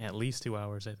 At least 2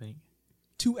 hours, I think.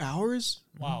 2 hours?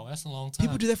 Wow, that's a long time.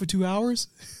 People do that for 2 hours?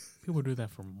 People do that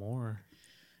for more.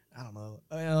 I don't know.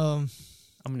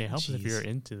 I mean, it helps if you're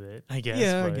into it, I guess.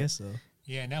 Yeah, I guess so.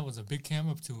 Yeah, and that was a big cam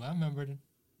up too. I remember it.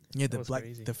 Yeah,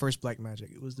 the first Black Magic.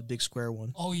 It was the big square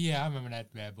one. Oh yeah, I remember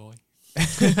that bad boy.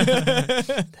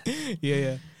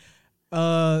 Yeah.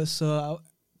 So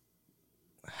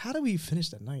how do we finish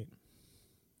that night?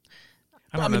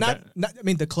 I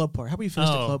mean the club part. How do we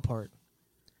finish the club part?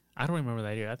 I don't remember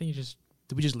that either. I think did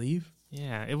we just leave?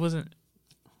 Yeah, it wasn't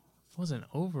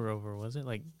over, was it?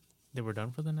 Like they were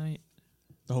done for the night?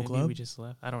 The whole club? We just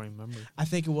left. I don't remember. I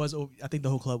think it was. I think the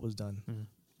whole club was done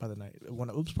by the night. It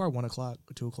was probably 1 o'clock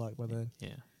or 2 o'clock by then.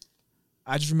 Yeah.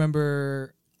 I just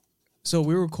remember. So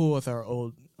we were cool with our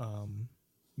old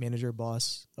manager,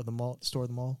 boss of the mall, store of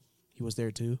the mall. He was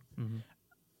there too. Mm-hmm.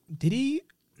 Did he?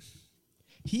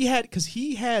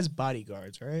 he has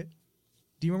bodyguards, right?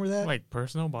 Do you remember that? Like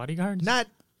personal bodyguards? Not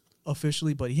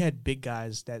officially, but he had big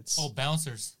guys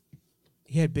bouncers.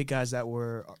 He had big guys that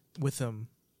were with him.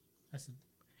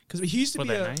 Because he used to For be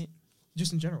that night?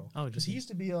 just in general. Oh, because he used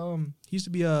to be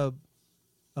a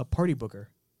party booker.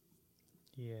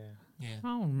 Yeah. Yeah. I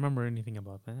don't remember anything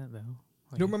about that though.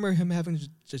 You don't remember him having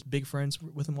just big friends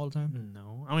with him all the time?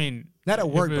 No. I mean, not at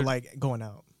work, but like going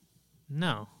out.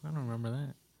 No, I don't remember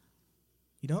that.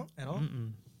 You don't at all?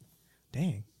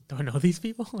 Dang. Do I know these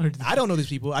people? Or I don't know these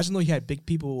people. I just know he had big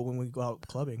people when we go out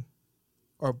clubbing,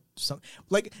 or something.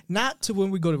 Like not to when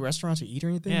we go to restaurants or eat or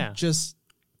anything. Yeah. Just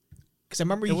because I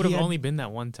remember it would have only been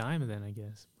that one time then, I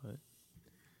guess. But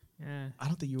yeah, I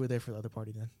don't think you were there for the other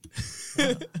party then.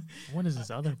 What is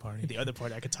this other party? The other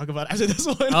party I could talk about after this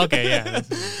one. Okay, yeah.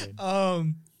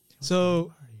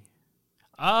 So.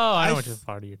 I know which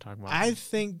party you're talking about. I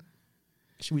think.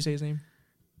 Should we say his name?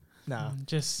 No.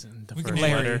 Just the We first can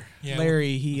Larry. letter. Yeah, Larry,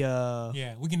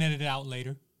 yeah, we can edit it out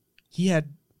later. He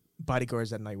had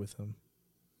bodyguards that night with him.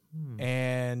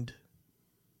 And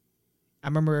I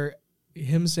remember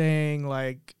him saying,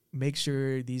 like, make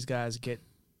sure these guys get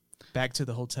back to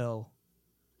the hotel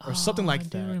or something like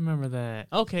that. I do remember that.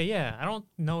 Okay, yeah. I don't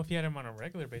know if he had him on a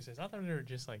regular basis. I thought they were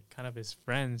just, like, kind of his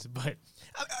friends, but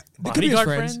They could be his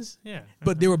bodyguard friends. Yeah.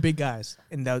 But they were big guys.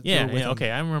 And that Yeah, they were with him. okay.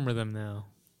 I remember them now.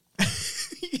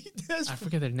 I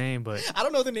forget their name, but I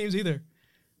don't know their names either.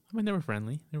 I mean, they were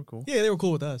friendly. They were cool. Yeah, they were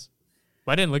cool with us.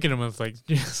 But I didn't look at them as like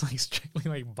just like strictly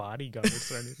like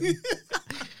bodyguards or anything.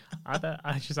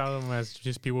 I just saw them as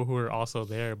just people who were also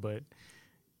there, but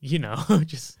you know,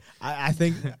 just I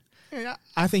think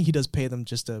he does pay them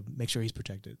just to make sure he's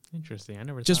protected. Interesting. I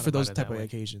never just thought for about those it type that of way.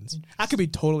 occasions. I could be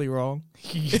totally wrong.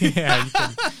 Yeah, you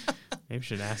can, maybe we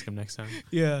should ask him next time.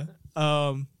 Yeah.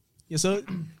 Yeah. So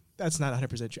that's not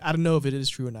 100% true. I don't know if it is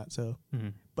true or not. So,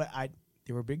 but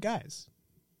they were big guys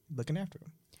looking after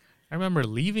him. I remember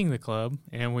leaving the club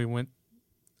and we went.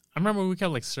 I remember we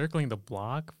kept like circling the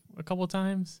block a couple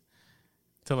times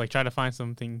to like try to find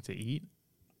something to eat.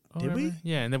 Did we?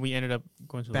 Yeah, and then we ended up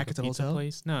going to back like at a the pizza hotel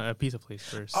place. No, a pizza place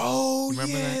first. Oh,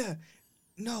 remember yeah. that?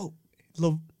 No,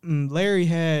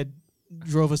 Larry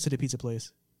drove us to the pizza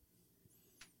place.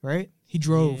 Right? He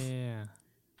drove. Yeah.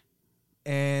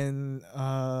 And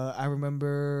I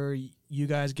remember you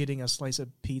guys getting a slice of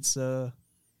pizza.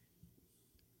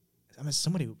 I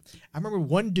remember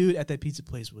one dude at that pizza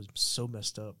place was so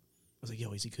messed up. I was like,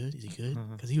 yo, is he good? Is he good?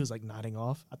 Because he was like nodding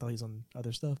off. I thought he was on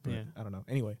other stuff, but I don't know.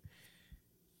 Anyway,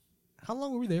 how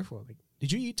long were we there for? Like,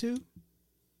 did you eat too?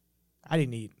 I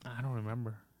didn't eat. I don't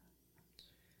remember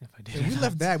if I did. And we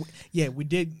left that. Yeah, we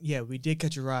did. Yeah, we did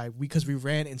catch a ride because we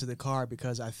ran into the car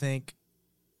because I think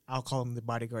I'll call them the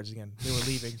bodyguards again. They were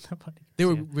leaving. They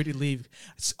were ready to leave.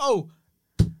 Oh,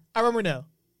 I remember now.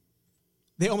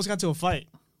 They almost got into a fight.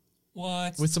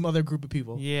 What? With some other group of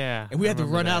people. Yeah. And we had to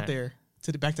run out there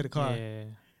back to the car. Yeah.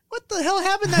 What the hell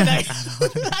happened that night?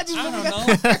 I don't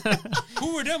know.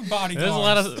 Who were them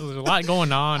bodyguards? There's a lot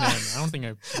going on, and I don't think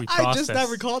we processed, I just not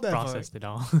recalled that processed it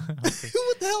all.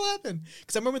 What the hell happened?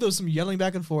 Because I remember there was some yelling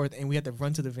back and forth, and we had to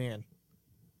run to the van.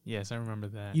 Yes, I remember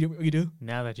that. You do?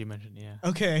 Now that you mentioned, yeah.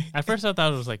 Okay. At first, I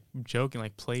thut it was like joking,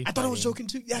 like play. I thought it was joking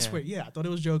too. That's right. Yeah, I thought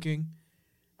it was joking.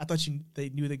 I thought they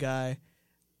knew the guy.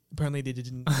 Apparently, they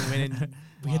didn't. They went in,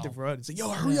 we had to run. It's like, yo,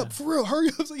 hurry up, for real, hurry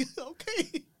up. I was like,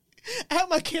 okay. I have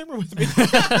my camera with me.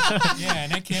 Yeah,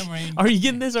 and that camera ain't. Are you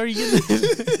getting this? Are you getting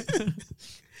this?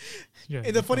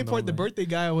 And the funny part, the birthday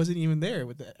guy wasn't even there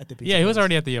at the pizza. Yeah, he was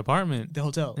already at the apartment. The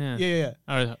hotel. Yeah.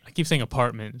 I keep saying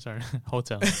apartment. Sorry,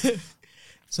 hotel.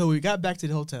 So we got back to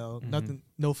the hotel. Nothing,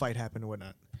 no fight happened or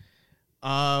whatnot.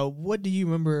 What do you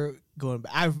remember going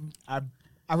back? I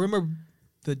remember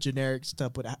the generic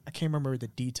stuff, but I can't remember the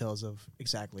details of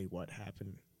exactly what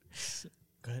happened.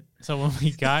 Go ahead. So when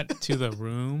we got to the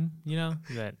room,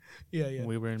 that yeah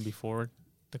we were in before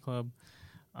the club,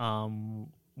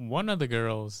 one of the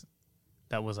girls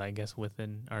that was, I guess,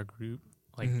 within our group,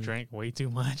 drank way too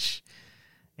much.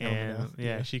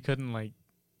 And she couldn't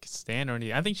stand or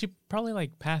anything. I think she probably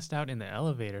passed out in the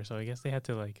elevator, so I guess they had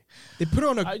to they put her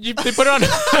on they put her on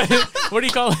what do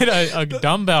you call it, a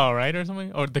dumbbell, right, or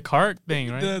something, or the cart thing,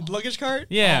 right? The luggage cart.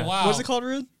 Yeah. Oh, wow. What's it called,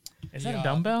 Rude? Is that a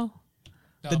dumbbell?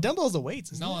 The dumbbell's the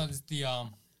weights. Isn't it? It's the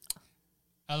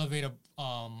elevator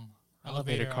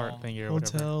cart thing or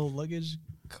hotel whatever. Luggage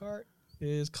cart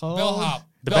is called bellhop.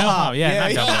 The bellhop, yeah,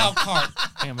 not Bellhop dumbbell. cart.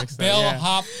 Damn, mixed up,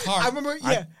 Bellhop cart. I remember.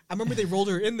 I remember they rolled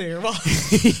her in there. How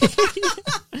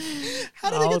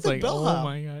did they get the bellhop? Oh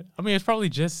my god! I mean, it's probably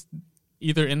just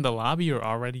either in the lobby or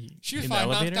already She was in the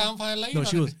probably knocked elevator. down by later. No,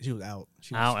 she was out.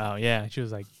 She was out. Yeah, she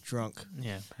was drunk.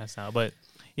 Yeah, passed out. But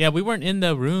Yeah, we weren't in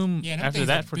the room Yeah, after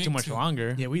that for too much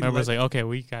longer. Yeah, Remember, was like, okay,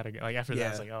 we gotta go. Like after that, I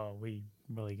was like, oh, we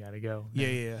really gotta go. now.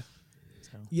 Yeah.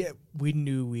 So. Yeah, we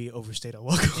knew we overstayed our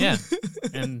welcome. Yeah,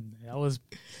 and that was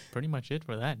pretty much it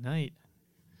for that night.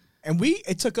 And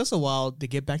it took us a while to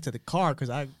get back to the car because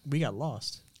we got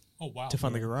lost. Oh wow! To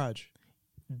find the garage.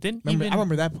 I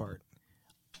remember that part.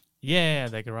 Yeah,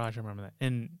 the garage. I remember that.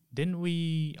 And didn't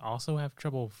we also have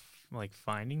trouble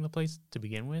finding the place to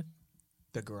begin with?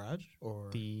 The garage or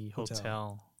the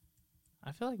hotel?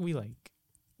 I feel like we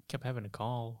kept having to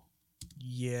call.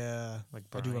 Yeah, Brian,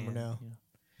 I do remember now.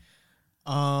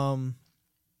 Yeah.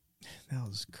 That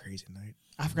was a crazy night.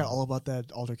 I forgot all about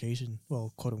that altercation.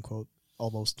 Well, quote unquote,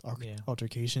 almost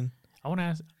altercation.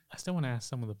 I still want to ask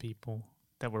some of the people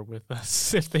that were with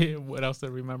us what else they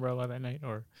remember about that night,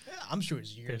 or I'm sure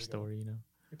it's years their ago. Story. You know,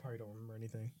 they probably don't remember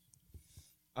anything.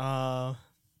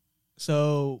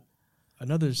 So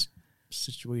another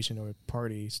situation or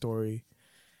party story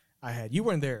I had. You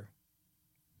weren't there.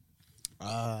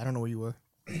 I don't know where you were.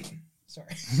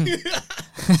 Sorry.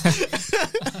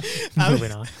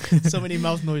 Moving on. So many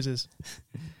mouth noises.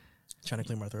 Trying to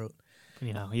clear my throat.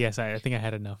 Yes, I think I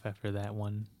had enough after that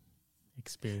one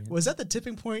experience. Was that the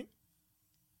tipping point?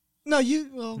 No,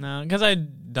 no, because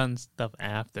I'd done stuff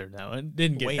after that. It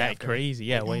didn't get that crazy.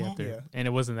 Yeah, way after. Yeah. And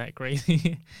it wasn't that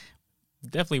crazy.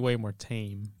 Definitely way more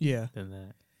tame than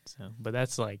that. So, but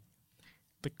that's the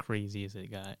craziest it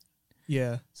got.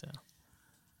 Yeah.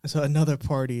 So another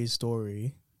party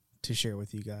story to share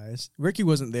with you guys. Ricky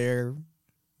wasn't there.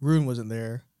 Rune wasn't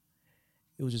there.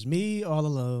 It was just me all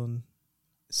alone.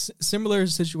 Similar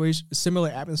situation, similar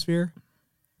atmosphere.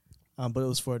 But it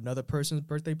was for another person's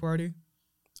birthday party.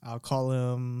 I'll call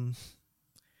him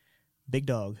Big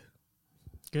Dog.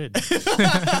 Good.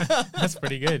 That's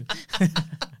pretty good.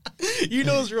 You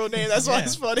know his real name. That's why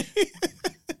it's funny.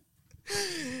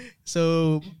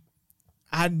 So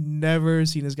I'd never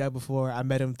seen this guy before. I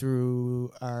met him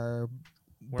through our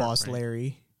boss, right?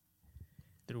 Larry.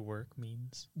 Through work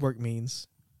means.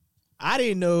 I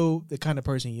didn't know the kind of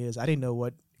person he is. I didn't know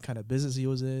what kind of business he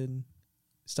was in,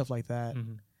 stuff like that.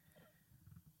 Mm-hmm.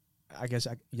 I guess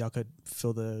y'all could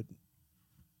feel the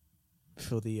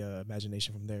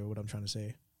imagination from there, what I'm trying to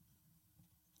say.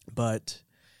 But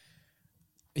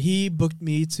he booked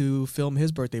me to film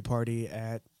his birthday party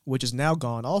at, which is now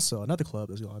gone also, another club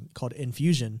is gone, called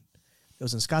Infusion. It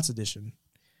was in Scott's Edition.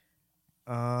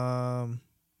 I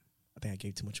think I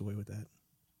gave too much away with that.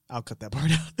 I'll cut that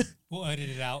part out. We'll edit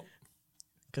it out.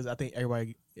 Because I think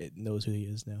everybody knows who he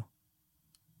is now.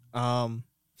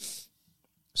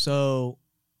 So,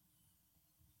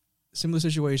 similar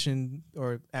situation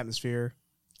or atmosphere,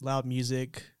 loud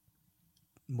music,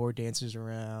 more dancers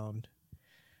around.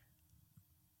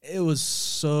 It was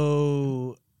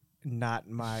so not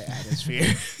my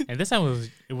atmosphere. And this time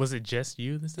was it just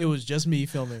you this time? It was just me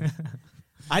filming.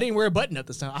 I didn't wear a button at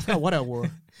this time. I forgot what I wore.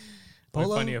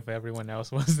 Polo? Funny if everyone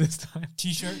else was this time.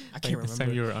 T-shirt? I can't remember. This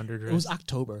time you were underdressed. It was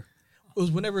October. It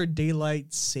was whenever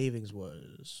daylight savings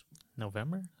was.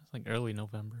 November? It's like early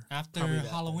November. After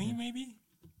Halloween, maybe?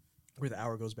 Where the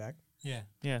hour goes back. Yeah.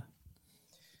 Yeah.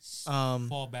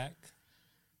 Fall back.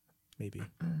 Maybe.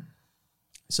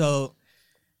 So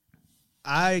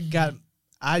I got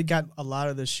a lot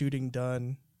of the shooting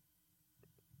done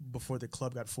before the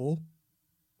club got full.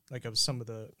 Like of some of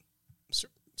the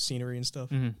scenery and stuff.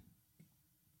 Mm-hmm.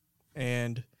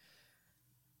 And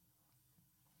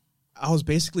I was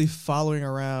basically following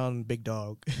around Big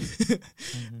Dog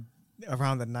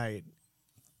around the night.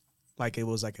 Like it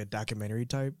was like a documentary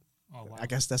type. Oh, wow. I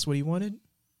guess that's what he wanted.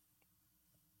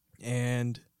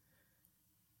 And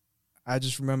I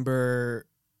just remember,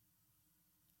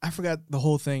 I forgot the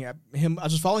whole thing. I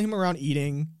was just following him around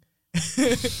eating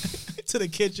to the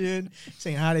kitchen,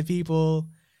 saying hi to people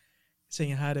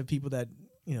that,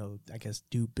 you know, I guess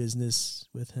do business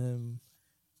with him.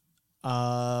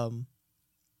 There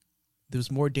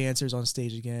was more dancers on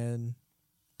stage again.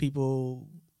 People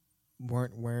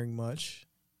weren't wearing much.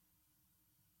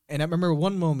 And I remember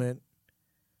one moment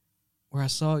where I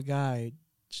saw a guy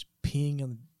just peeing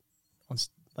on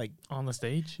the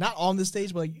stage. Not on the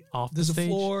stage, but like off there's the stage? A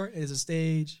floor, there's a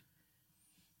stage.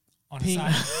 On the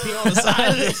side. Peeing on the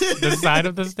side. The side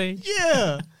of the stage?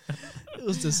 Yeah. It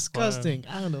was disgusting.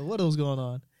 Wow. I don't know what was going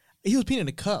on. He was peeing in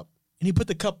a cup, and he put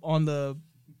the cup on the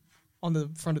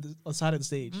front of the side of the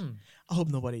stage. I hope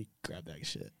nobody grabbed that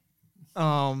shit.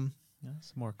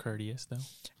 That's more courteous though.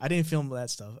 I didn't film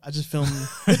that stuff. I just filmed.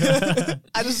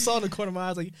 I just saw in the corner of my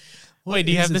eyes like. Wait,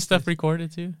 do you have this stuff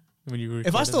recorded too? When you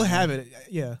if I still have it,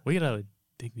 yeah. We gotta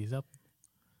dig these up.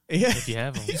 Yeah, if you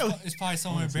have them, it's probably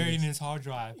somewhere buried in his hard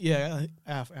drive. Yeah,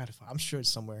 I'm sure it's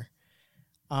somewhere.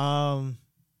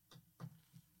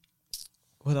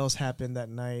 What else happened that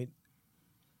night?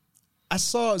 I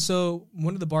saw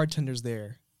one of the bartenders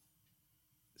there.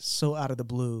 So out of the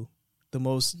blue, the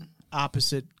most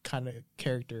opposite kind of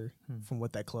character from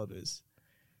what that club is.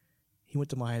 He went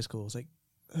to my high school. It's like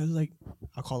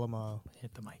I call him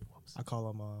hit the mic. Whoops. I call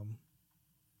him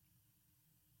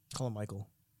Michael.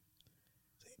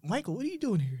 Michael, what are you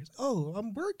doing here? Like, oh,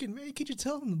 I'm working, man. Can't you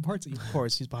tell him the parts? Of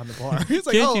course, he's behind the bar. He's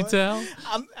like, Can't you tell?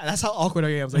 That's how awkward I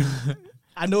am. I was like,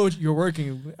 I know you're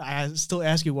working. I still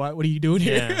ask you, what are you doing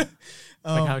here? Yeah.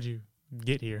 Like, how'd you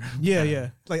get here? Yeah.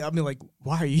 Like, I mean, like,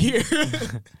 why are you here?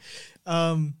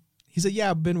 He said, yeah,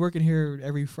 I've been working here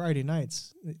every Friday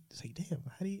nights. It's like, damn,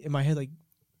 how do you, in my head, like,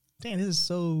 damn, this is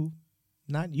so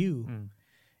not you.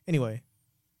 Anyway,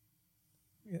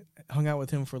 hung out with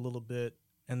him for a little bit,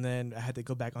 and then I had to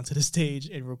go back onto the stage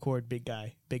and record Big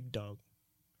Dog,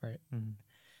 right? Mm-hmm.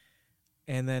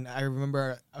 And then I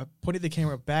remember I pointed the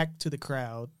camera back to the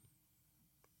crowd,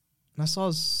 and I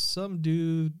saw some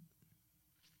dude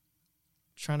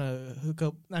trying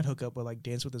to not hook up, but like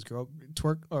dance with this girl,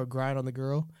 twerk or grind on the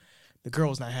girl. The girl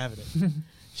was not having it.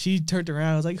 She turned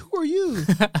around. I was like, "Who are you?"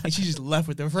 And she just left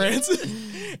with her friends.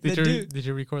 Did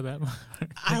you record that?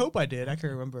 I hope I did. I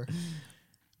can't remember.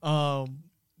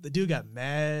 The dude got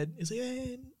mad. He's like,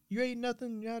 "Hey, you ain't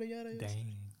nothing." Yada yada.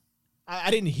 Dang. I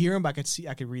didn't hear him, but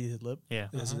I could read his lip. Yeah,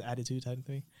 that's his attitude type of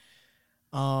thing.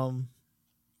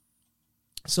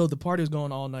 So the party was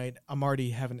going all night. I'm already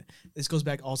having. This goes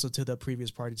back also to the previous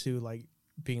party too, like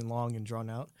being long and drawn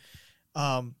out.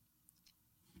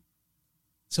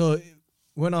 So it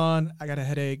went on. I got a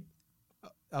headache.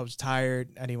 I was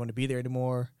tired. I didn't want to be there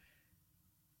anymore.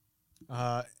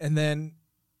 And then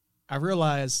I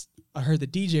realized I heard the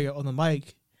DJ on the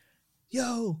mic.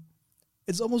 Yo,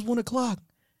 it's almost 1:00,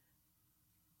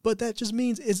 but that just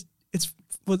means it's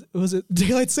was it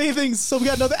daylight savings? So we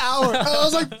got another hour. I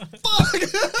was like, fuck.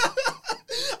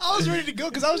 I was ready to go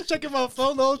because I was checking my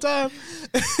phone the whole time.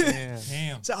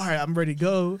 Damn. So all right, I'm ready to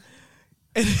go.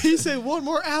 And he said 1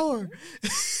 more hour.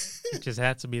 It just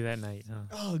had to be that night. Huh?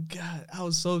 Oh God, I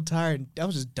was so tired. I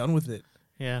was just done with it.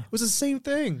 Yeah, it was the same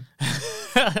thing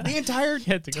the entire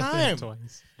time.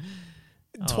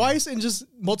 Twice in just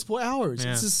multiple hours.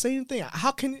 Yeah. It's the same thing.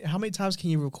 How many times can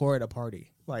you record a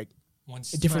party like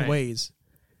once in different ways?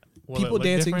 People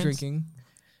dancing, drinking.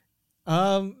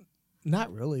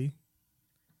 Not really.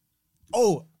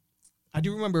 Oh, I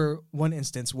do remember one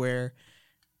instance where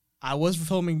I was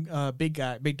filming Big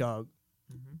Dog,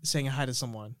 saying hi to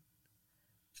someone.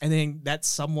 And then that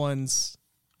someone's,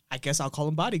 I guess I'll call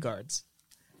them bodyguards,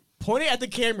 pointing at the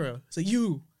camera. It's like,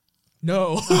 you,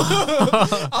 no.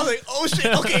 I was like, oh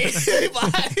shit, okay, bye.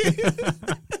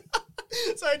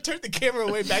 So I turned the camera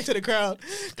away back to the crowd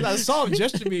because I saw him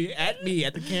gesture at me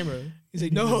at the camera. He's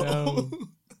like, no.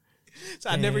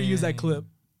 So I never used that clip.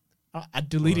 I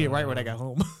deleted it right when I got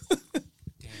home.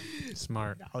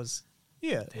 Smart. It was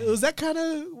that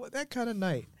kind of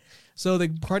night. So the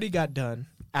party got done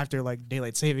after like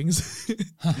daylight savings.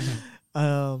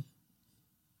 And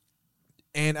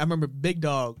I remember Big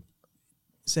Dog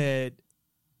said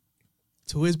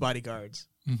to his bodyguards,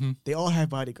 they all have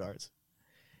bodyguards.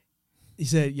 He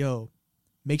said, yo,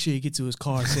 make sure you get to his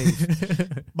car safe.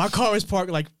 My car was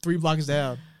parked like 3 blocks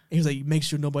down. And he was like, make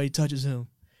sure nobody touches him.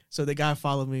 So the guy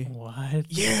followed me. What?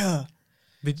 Yeah.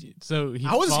 I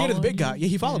wasn't scared of the big guy. Yeah,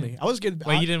 he followed me. I was scared.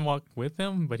 Wait, you didn't walk with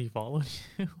him, but he followed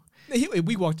you?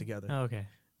 We walked together. Oh, okay.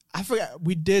 I forgot.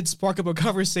 We did spark up a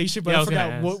conversation, but I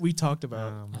forgot what we talked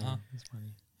about. Oh, man. That's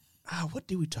funny. What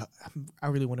did we talk? I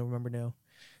really want to remember now.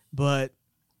 But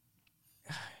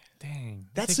dang,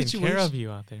 that taking situation care of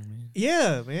you out there, man.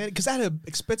 Yeah, man. Because I had an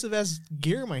expensive ass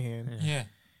gear in my hand. Yeah.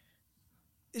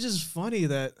 It's just funny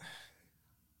that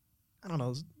I don't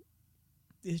know.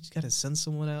 You just gotta send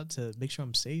someone out to make sure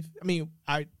I'm safe. I mean,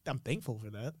 I'm thankful for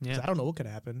that. Yeah. I don't know what could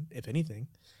happen, if anything.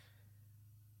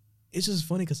 It's just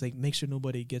funny because they make sure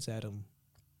nobody gets at him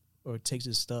or takes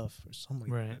his stuff or something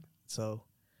like that. So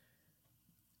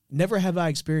never have I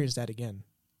experienced that again.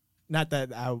 Not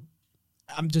that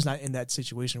I'm just not in that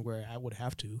situation where I would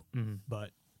have to,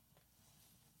 but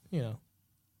you know,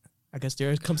 I guess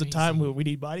there comes a time where we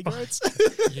need bodyguards.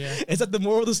 Yeah. Is that the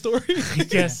moral of the story? I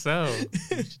guess so.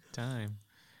 Each time.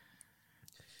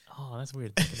 Oh, that's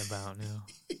weird thinking about now.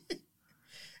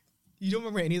 You don't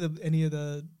remember any of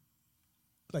the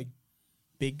like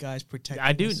big guys protecting?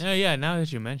 I do. No, yeah. Now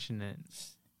that you mention it,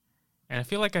 and I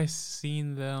feel like I've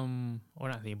seen them, or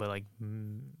not seen, but like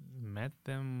met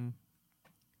them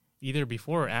either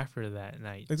before or after that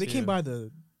night. Like they came by the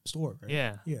store, right?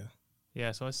 Yeah. Yeah.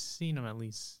 Yeah. So I've seen them at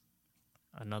least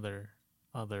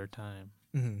other time.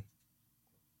 Mm-hmm.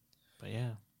 But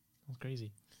yeah, it was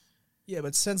crazy. Yeah,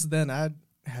 but since then, I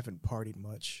haven't partied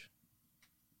much.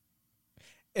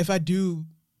 If I do,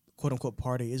 quote unquote,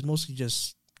 party, it's mostly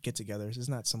just get togethers. It's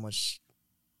not so much,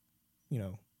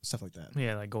 stuff like that.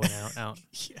 Yeah, like going out.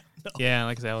 Yeah. No. Yeah,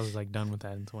 like I said, I was like done with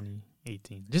that in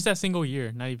 2018. Just that single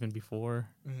year, not even before,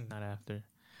 not after.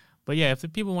 But yeah, if the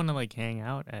people want to like hang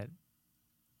out at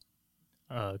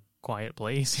a quiet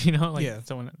place,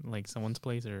 someone's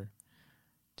place, or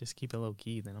just keep it low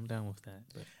key, then I'm down with that.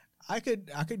 But I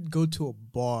could go to a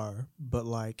bar, but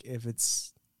like if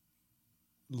it's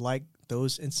like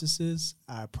those instances,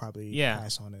 I probably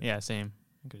pass on it. Yeah, same.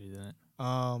 I could do that.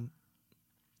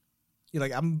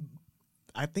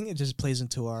 I think it just plays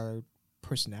into our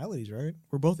personalities, right?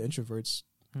 We're both introverts,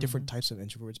 different types of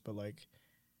introverts, but like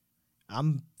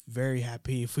I'm very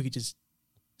happy if we could just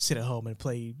sit at home and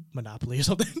play Monopoly or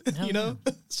something,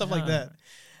 stuff like that.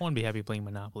 I want to be happy playing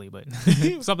Monopoly, but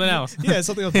something else. Yeah,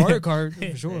 something else. Mario Kart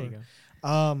for sure.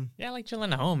 Yeah, I like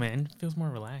chilling at home, man. It feels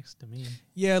more relaxed to me.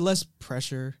 Yeah, less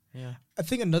pressure. Yeah. I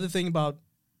think another thing about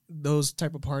those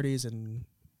type of parties and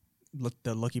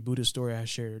the Lucky Buddha story I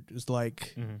shared is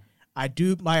like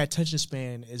my attention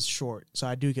span is short, so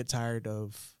I do get tired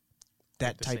of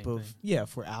that type of thing.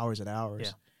 For hours and hours.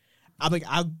 Yeah. I'm like,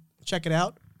 I'll check it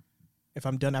out. If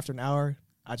I'm done after an hour,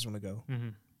 I just want to go.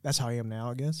 That's how I am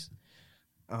now, I guess.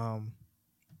 And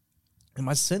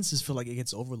my senses feel like it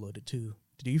gets overloaded too.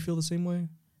 Do you feel the same way?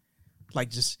 Like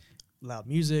just loud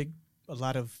music, a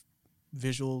lot of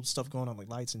visual stuff going on, like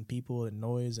lights and people and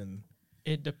noise, and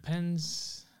it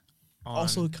depends.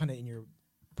 Also, kind of in your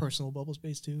personal bubble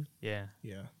space too. Yeah.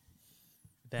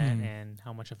 That and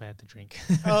how much I've had to drink.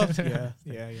 Oh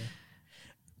yeah.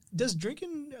 Does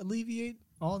drinking alleviate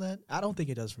all that? I don't think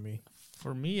it does for me.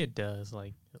 For me, it does.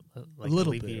 Like a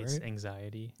little alleviates bit, right?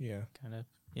 anxiety. Yeah. Kind of.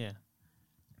 Yeah.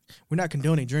 We're not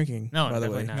condoning drinking. No, by the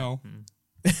way. Not. No.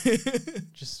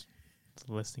 Just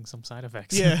listing some side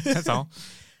effects. Yeah. That's all.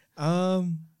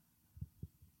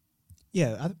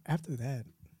 Yeah. After that,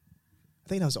 I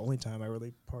think that was the only time I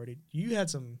really partied. You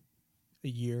had a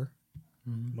year,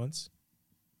 months.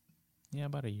 Yeah,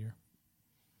 about a year.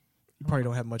 You probably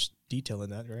don't have much detail in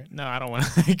that, right? No, I don't want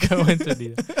to go into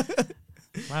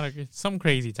detail. Some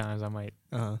crazy times I might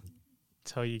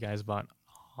tell you guys about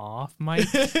off mic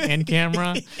and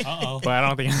camera. But I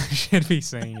don't think I should be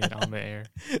saying it on the air.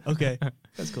 Okay,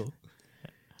 that's cool.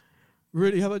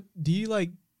 Rudy, how about, do you like,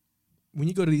 when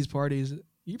you go to these parties,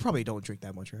 you probably don't drink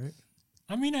that much, right?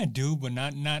 I mean, I do, but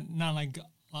not like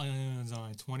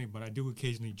on 20, but I do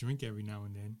occasionally drink every now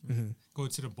and then. Go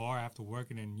to the bar after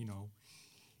work and then,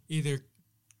 either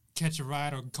catch a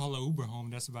ride or call an Uber home.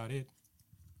 That's about it.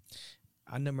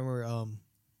 I remember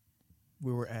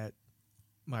we were at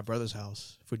my brother's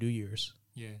house for New Year's.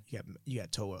 Yeah. You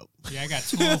got toe up. Yeah, I got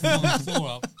 12 on the floor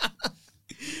up.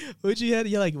 What you had?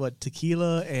 You had like what,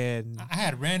 tequila and I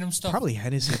had random stuff. Probably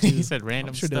Hennessy too. He said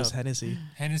random stuff. I'm sure there was Hennessy.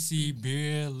 Hennessy,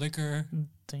 beer, liquor.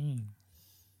 Dang.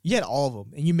 You had all of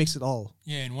them, and you mixed it all.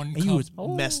 Yeah, in one cup. And you was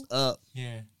messed up.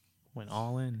 Yeah. Went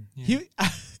all in. Yeah.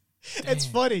 It's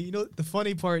funny. The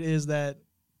funny part is that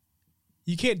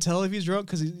you can't tell if he's drunk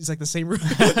because he's like the same room.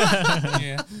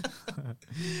 Yeah.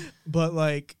 But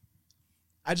like,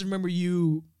 I just remember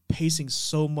you pacing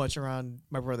so much around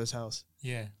my brother's house.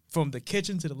 Yeah. From the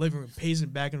kitchen to the living room, pacing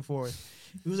back and forth.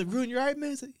 He was like, "Ruin, you all right, man?"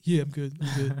 I was like, "Yeah, I'm good.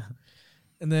 I'm good."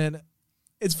 And then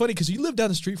it's funny because you live down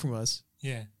the street from us.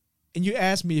 Yeah. And you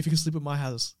asked me if you could sleep at my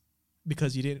house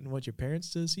because you didn't want your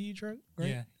parents to see you drunk, right?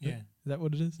 Yeah, yeah. Is that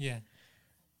what it is? Yeah.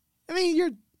 I mean,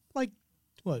 you're like,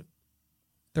 what,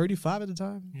 35 at the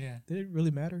time? Yeah. Did it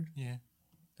really matter? Yeah.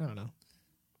 I don't know.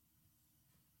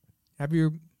 Has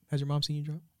your mom seen you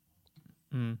drunk?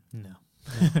 No.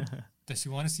 Does she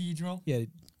want to see you drunk? Yeah.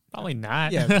 Probably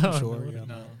not. Yeah, for sure. Yeah.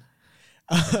 No.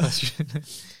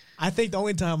 I think the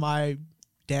only time my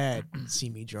dad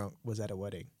seen me drunk was at a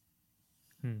wedding.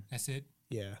 That's it?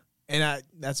 Yeah. And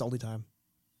that's the only time.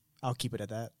 I'll keep it at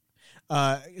that.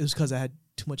 It was because I had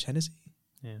too much Hennessy.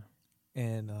 Yeah.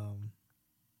 And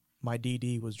my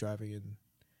DD was driving, and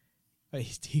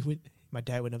my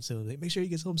dad went up to him, like, "Make sure he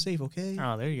gets home safe, okay?"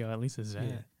 Oh, there you go. At least it's that.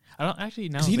 Yeah. I don't actually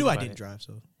know. Because he knew I didn't drive,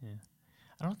 so. Yeah.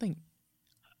 I don't think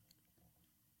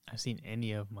I've seen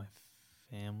any of my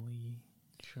family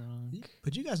drunk.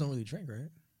 But you guys don't really drink,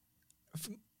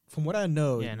 right? From what I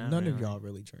know, none really. of y'all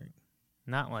really drink.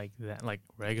 Not like that, like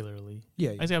regularly.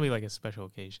 Yeah. It's gotta be like a special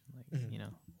occasion, like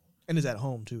And it's at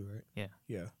home too, right? Yeah.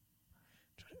 Yeah.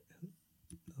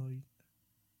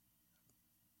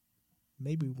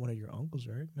 Maybe one of your uncles,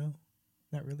 right? No,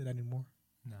 not really, not anymore.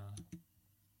 No.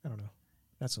 I don't know.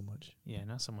 Not so much. Yeah,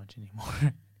 not so much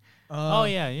anymore. Oh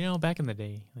yeah, back in the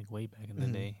day, like way back in the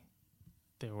day.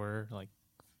 there were like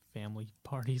family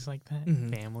parties like that,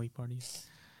 family parties,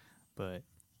 but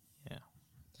yeah,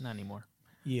 not anymore.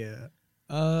 Yeah,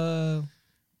 I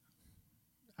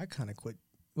kind of quit.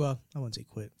 Well, I wouldn't say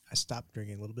quit. I stopped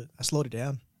drinking a little bit. I slowed it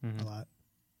down a lot.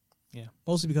 Yeah,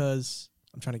 mostly because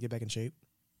I'm trying to get back in shape.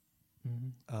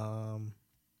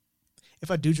 If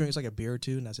I do drink, it's like a beer or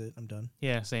two, and that's it. I'm done.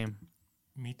 Yeah, same.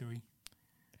 Me three.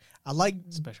 I like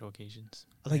special occasions.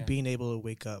 I like being able to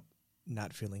wake up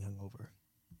not feeling hungover.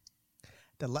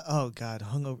 Oh God,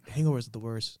 hangovers are the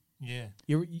worst. Yeah,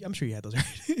 I'm sure you had those. Right?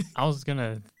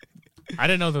 I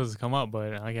didn't know those would come up,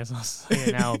 but I guess I'll say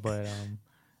it now. But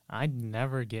I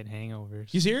never get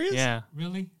hangovers. You serious? Yeah.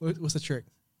 Really? What's the trick?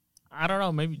 I don't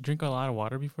know. Maybe drink a lot of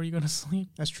water before you go to sleep.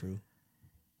 That's true.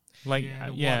 Like,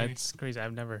 yeah, it's crazy.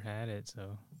 I've never had it,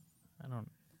 so I don't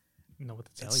know what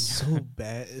to tell you. It's so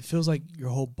bad. It feels like your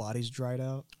whole body's dried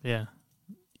out. Yeah.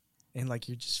 And like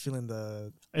you're just feeling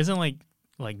the... Isn't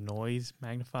like noise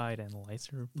magnified and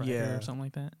lights are brighter or something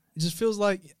like that? It just feels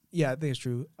like... Yeah, I think it's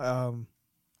true. It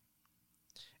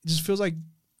just feels like,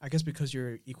 I guess because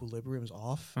your equilibrium's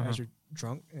off as you're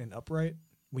drunk and upright,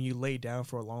 when you lay down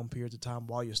for a long period of time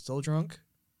while you're still drunk,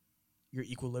 your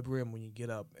equilibrium when you get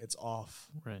up, it's off.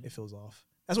 Right. It feels off.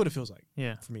 That's what it feels like.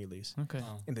 Yeah. For me, at least. Okay.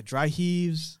 Wow. And the dry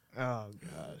heaves, oh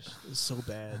gosh, it's so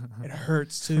bad. It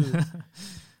hurts too.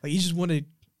 Like you just want to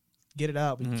get it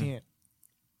out, but you can't.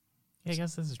 Yeah, I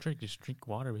guess that's a trick. Just drink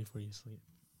water before you sleep.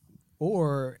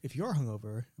 Or if you are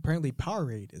hungover, apparently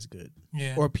Powerade is good.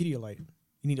 Yeah. Or Pedialyte.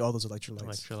 You need all those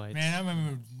electrolytes. Man, I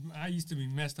remember I used to be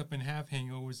messed up and have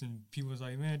hangovers, and people was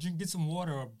like, "Man, get some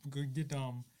water or get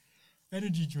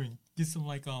energy drink. Get some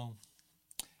like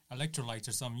electrolytes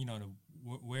or something, to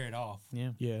wear it off."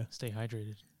 Yeah. Yeah. Stay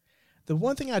hydrated. The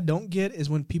one thing I don't get is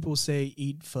when people say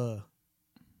eat pho.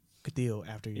 Good deal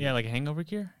after you. Yeah, like a hangover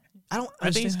cure. I don't I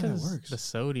think understand it's how it because works. the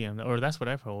sodium, or that's what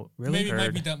I've heard. Really? Maybe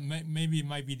it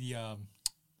might be the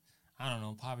I don't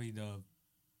know, probably the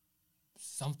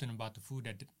something about the food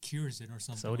that cures it or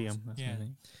something. Sodium. That's yeah. what I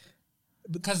think.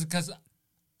 Because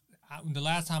the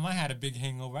last time I had a big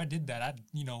hangover, I did that. I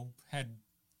had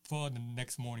pho the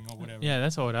next morning or whatever. Yeah,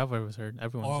 that's what I've always heard.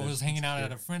 Everyone. Or I says was hanging it's out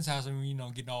good. at a friend's house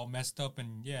and getting all messed up,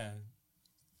 and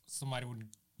somebody would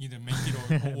either make it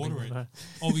or order it.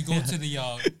 Or we go to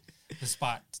the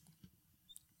spot.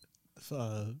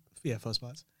 Pho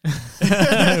spots.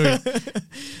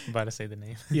 About to say the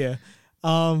name. Yeah.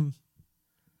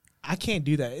 I can't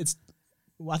do that.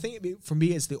 I think for me,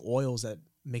 it's the oils that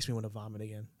makes me want to vomit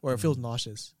again, or it feels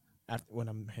nauseous when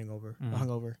I'm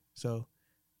hungover. So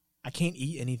I can't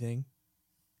eat anything.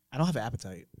 I don't have an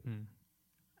appetite.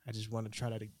 I just want to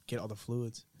try to get all the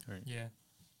fluids. Right. Yeah.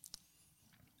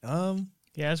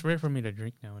 Yeah, it's rare for me to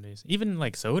drink nowadays. Even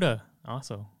like soda,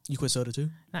 also. You quit soda too?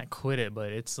 Not quit it,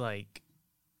 but it's like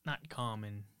not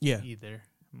common. Either.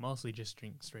 Mostly just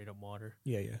drink straight up water.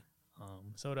 Yeah.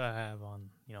 Soda I have on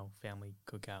family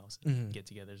cookouts,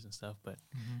 get-togethers and stuff, but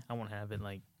I won't have it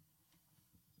like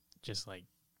just like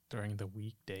during the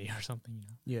weekday or something.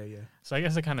 Yeah. So I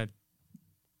guess I kind of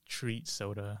treat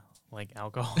soda like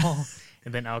alcohol,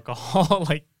 and then alcohol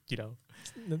like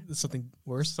something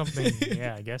worse. Something.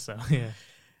 Yeah, I guess so. Yeah.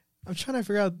 I'm trying to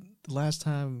figure out the last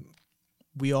time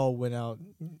we all went out,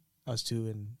 us two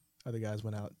and other guys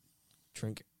went out,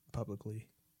 drink publicly,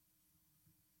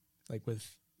 like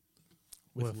with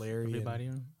Larry. Everybody.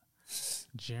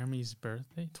 Jeremy's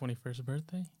birthday, 21st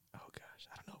birthday. Oh gosh,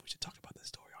 I don't know. We should talk about this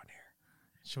story on air.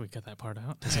 Should we cut that part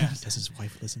out? Does his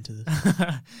wife listen to this?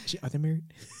 Are they married?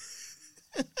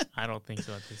 I don't think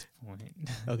so at this point.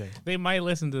 Okay. They might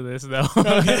listen to this though.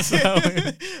 Okay. So,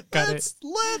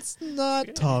 let's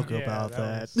not talk about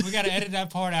that. We gotta edit that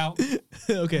part out.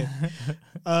 Okay.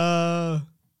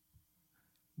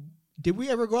 Did we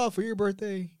ever go out for your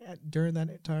birthday during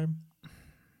that time?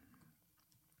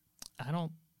 I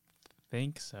don't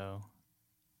think so.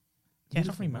 Yeah, I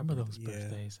don't remember those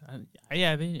birthdays. I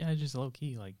just low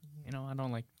key, like, I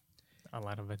don't like a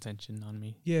lot of attention on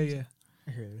me. Yeah.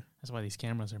 I hear you. That's why these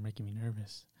cameras are making me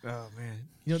nervous. Oh man,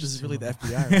 this is really the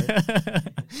FBI,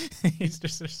 right? He's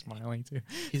just smiling too.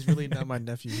 He's really not my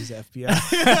nephew. He's the FBI.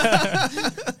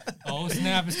 Oh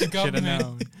snap! It's the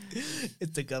government.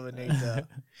 It's the government.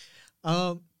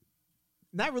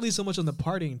 Not really so much on the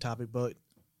partying topic, but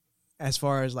as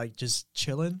far as like just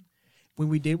chilling. When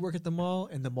we did work at the mall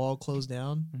and the mall closed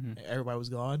down, everybody was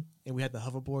gone, and we had the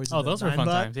hoverboards. Oh, those were fun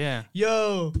times, yeah.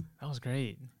 Yo, that was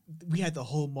great. We had the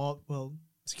whole mall. Well,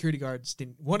 security guards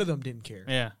didn't. One of them didn't care.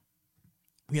 Yeah,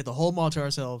 we had the whole mall to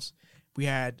ourselves. We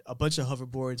had a bunch of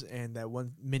hoverboards and that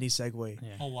one mini Segway.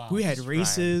 Yeah. Oh wow! We had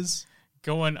races,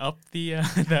 going up the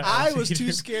I was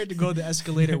too scared to go the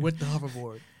escalator with the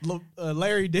hoverboard.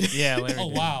 Larry did it. Yeah, Larry. Oh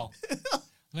did. wow,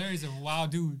 Larry's a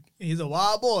wild dude. He's a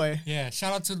wild boy. Yeah,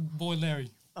 shout out to the boy Larry.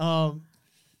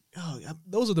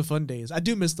 Those are the fun days. I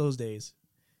do miss those days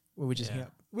where we just Yeah. hang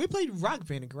out. We played Rock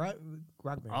Band and Rock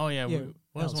Band. Oh yeah, Yeah, what that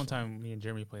was was one fun. time me and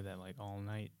Jeremy played that like all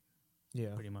night,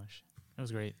 Yeah. pretty much. It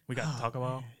was great. We got to talk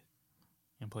about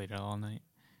and played it all night.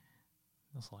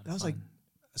 That was a lot of fun.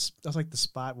 That was like the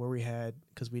spot where we had,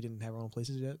 because we didn't have our own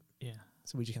places yet, Yeah.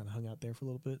 so we just kind of hung out there for a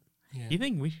little bit Yeah. You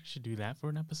think we should do that for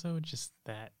an episode? Just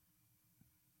that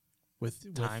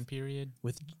with time period?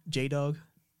 with J Dog.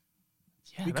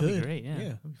 Yeah, we that'd could. be great. Yeah, Yeah.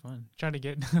 that'd be fun. Try to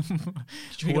get Get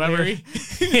whoever. Larry?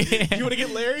 You want to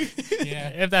get Larry? Yeah.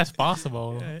 If that's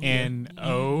possible. Yeah. And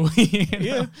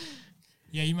Yeah.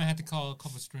 Yeah, you might have to call a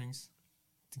couple strings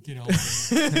to get a hold of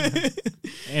him.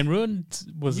 And Ruin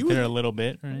was You there were- a little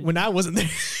bit, right? When I wasn't there.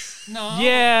 No.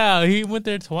 Yeah, he went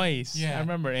there twice. Yeah. I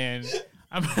remember. And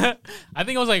I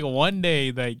think it was like one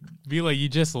day, like, Vila, you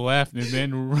just left, and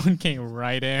then Ruin came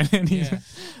right in. And he's Yeah.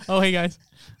 like, oh, hey, guys,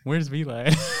 where's Vila?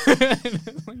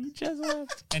 Like, you just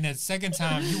left. And the second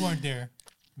time you weren't there,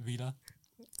 Vita.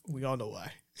 We all know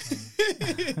why.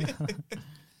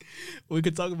 We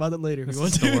could talk about it later. If It's we a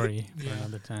want to. story for Yeah.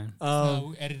 another time.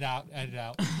 Edit out.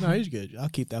 No, he's good. I'll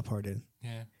keep that part in.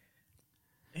 Yeah.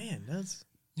 Man, that's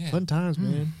Yeah. fun times,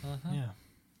 man. Uh-huh. Yeah.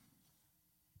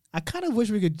 I kind of wish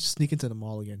we could sneak into the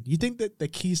mall again. You think that the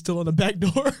key's still on the back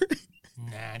door?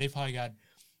 Nah, they probably got.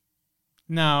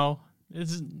 No,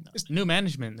 it's new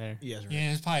management there. Yes. Right.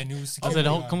 Yeah, it's probably a new It's security a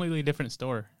whole guard. completely different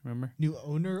store. Remember? New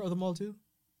owner of the mall too?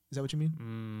 Is that what you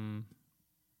mean?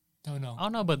 Don't know. I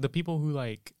don't know, but the people who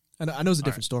like I know it's a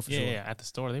different store for yeah, sure. yeah, at the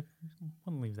store, they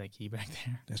wouldn't leave that key back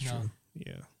there. That's No. true.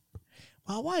 Yeah.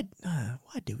 Wow, why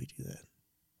did we do that?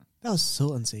 That was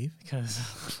so unsafe. Because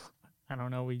I don't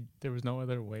know, there was no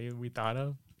other way we thought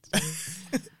of. to do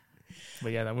it.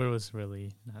 But yeah, that was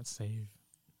really not safe.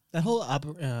 That whole I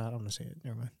don't want to say it.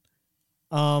 Never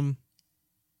mind.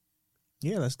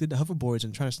 Yeah, let's get the hoverboards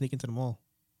and try to sneak into the mall.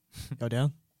 Y'all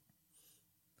down?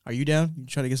 Are you down? You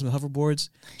try to get some hoverboards?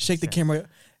 Shake the camera.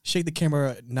 Shake the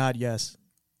camera. Nod yes.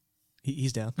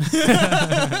 He's down.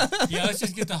 Yeah, let's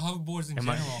just get the hoverboards in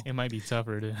general. It might be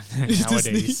tougher Just to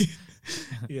nowadays. sneak.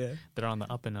 Yeah. They're on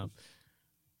the up and up.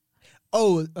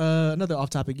 Oh, another off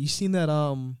topic. You seen that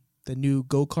the new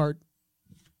go-kart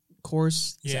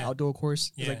course? It's an Yeah. outdoor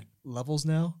course. It's Yeah. like levels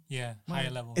now. Yeah, higher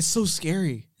level. It's so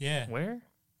scary. Yeah, Where?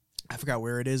 I forgot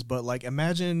where it is, but like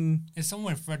imagine it's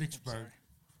somewhere in Fredericksburg.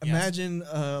 imagine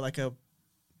like a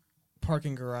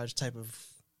parking garage type of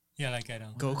Yeah, like I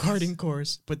don't. go-karting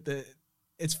course, but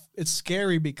it's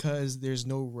scary because there's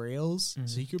no rails,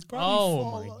 so you could probably Oh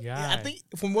fall. my Yeah, I God. think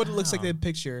from what it looks like Wow. in the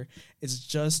picture, it's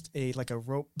just a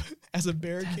rope as a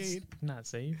barricade. That's not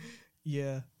safe.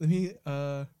 Yeah. Let me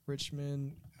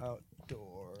Richmond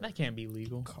outdoor That can't be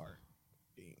legal. go-kart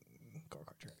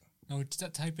track. No,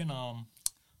 just type in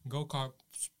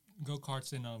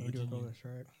go-karts in Indoor Virginia. go-kart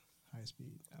track, high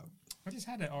speed out. I just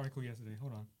had that article yesterday.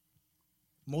 Hold on.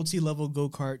 Multi-level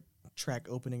go-kart track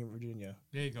opening in Virginia.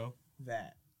 There you go.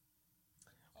 That.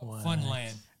 What? Fun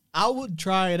land. I would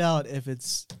try it out if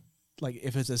it's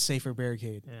a safer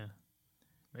barricade. Yeah.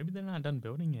 Maybe they're not done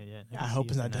building it yet. I hope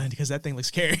it's not done because that thing looks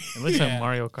scary. It looks Yeah. like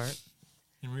Mario Kart.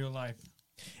 In real life.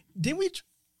 Didn't we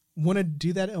want to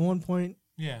do that at one point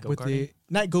Yeah. Go- with Go-karting?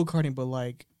 not go-karting, but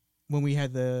like when we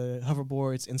had the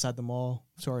hoverboards inside the mall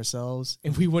to ourselves,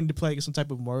 and we wanted to play some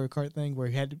type of Mario Kart thing where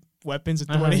we had weapons and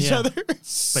throw at each yeah. other,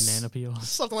 Banana peels.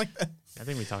 something like that. I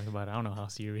think we talked about it. I don't know how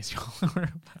serious y'all were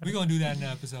about We're it. going to do that in the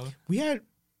episode. We had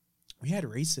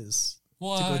races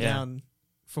What? to go Yeah. down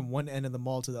from one end of the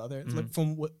mall to the other. It's like Mhm.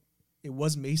 from what it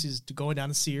was Macy's to going down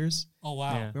to Sears. Oh,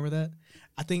 wow. Yeah. Remember that?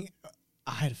 I think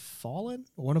I had fallen,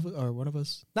 or one of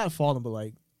us, not fallen, but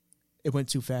like it went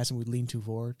too fast and we leaned too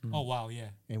forward Oh, wow, yeah.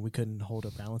 and we couldn't hold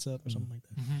our balance up or something like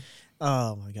that. Mm-hmm.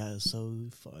 Oh my god, it's so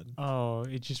fun. Oh,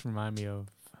 it just reminded me of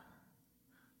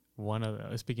one of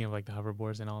the, speaking of like the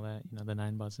hoverboards and all that, the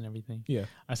 9bots and everything. Yeah.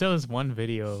 I saw this one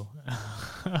video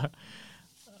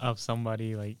of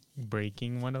somebody like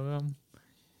breaking one of them.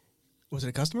 Was it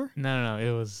a customer? No,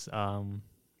 it was a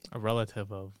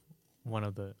relative of one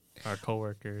of our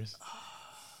coworkers.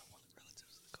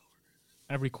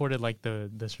 I recorded like the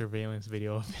surveillance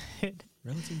video of it.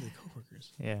 Relatively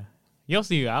coworkers. Yeah, you'll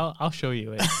see. I'll show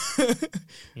you it.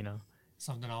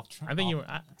 Something off. I think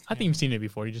I think you've seen it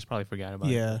before. You just probably forgot about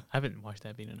it. Yeah. I haven't watched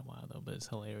that video in a while though, but it's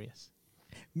hilarious.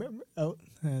 Remember, we'll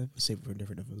save it for a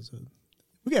different episode.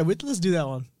 Okay, let's do that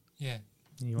one. Yeah.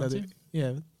 You want to?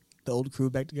 Yeah. the old crew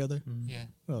back together. Mm-hmm. Yeah.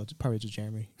 Well, it's probably just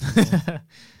Jeremy.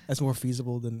 That's more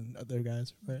feasible than other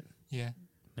guys, right? Yeah.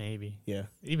 Maybe. Yeah.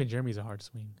 Even Jeremy's a hard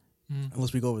swing.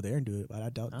 Unless we go over there and do it, but I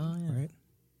doubt. Oh, yeah. Right?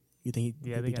 You think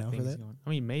he'd they be got down for things that? going. I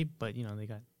mean, maybe, but they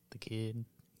got the kid.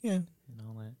 Yeah. And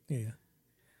all that. Yeah.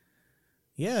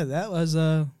 Yeah, that was.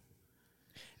 Do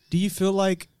you feel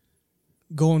like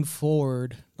going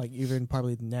forward, like even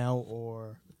probably now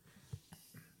or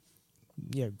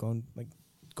going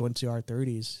to our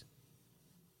 30s,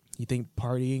 you think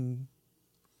partying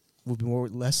will be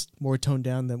more toned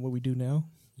down than what we do now?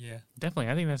 Yeah. Definitely.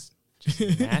 I think that's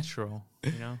just natural,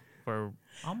 for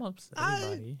almost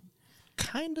everybody.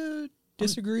 Kind of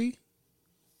disagree.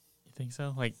 You think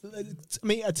so? Like, I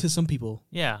mean, to some people.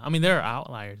 yeah. I mean, there are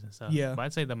outliers and stuff. Yeah. But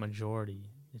I'd say the majority,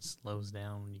 it slows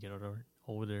down when you get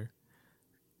older.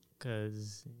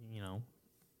 Because,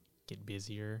 get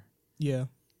busier. Yeah.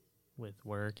 With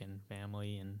work and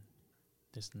family and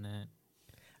this and that.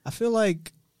 I feel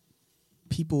like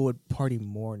people would party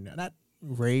more now. Not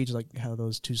rage like how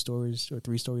those 2 stories or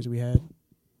 3 stories we had.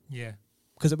 Yeah.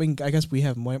 Because, I mean, I guess we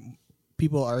have more...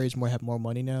 People our age have more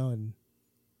money now and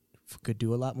could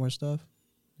do a lot more stuff.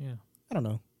 Yeah. I don't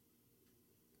know.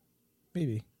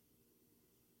 Maybe.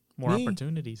 More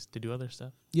opportunities to do other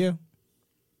stuff. Yeah.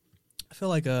 I feel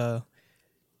like I'll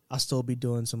still be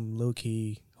doing some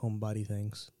low-key homebody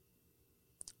things.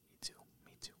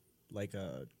 Me too. Like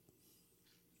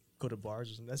go to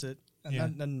bars or something. That's it. Yeah.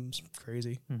 Nothing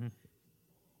crazy. Mm-hmm.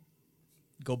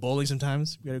 Go bowling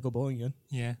sometimes. We got to go bowling again.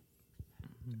 Yeah.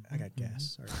 I got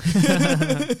gas. Sorry.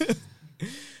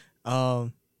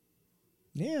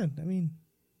 Yeah, I mean,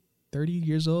 30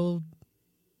 years old,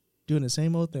 doing the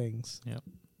same old things. Yep.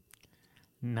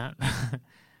 Not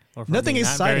or for Nothing me,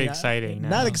 exciting. Not very exciting.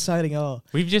 Not no. exciting at all.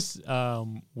 We've just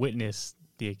witnessed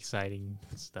the exciting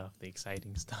stuff.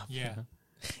 Yeah.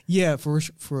 Yeah, for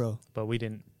real. But we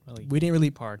didn't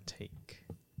really partake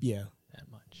Yeah.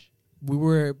 that much. We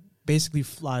were basically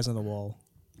flies on the wall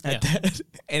at that.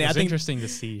 And It was I think interesting to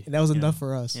see. that was enough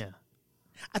for us. Yeah.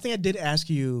 I think I did ask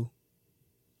you,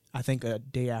 I think a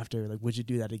day after, like, would you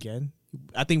do that again?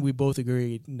 I think we both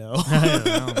agreed no. I don't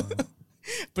know.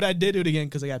 But I did do it again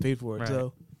because I got paid for it. Right.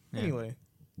 So, Yeah. anyway.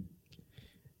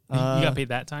 You got paid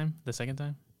that time? The second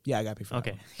time? Yeah, I got paid for that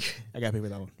Okay. one. I got paid for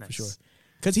that one, Nice. for sure.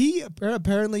 Because he,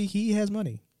 apparently, he has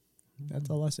money. That's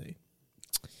all I say.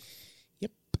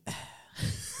 Yep.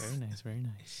 Very nice. Very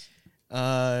nice.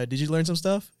 Did you learn some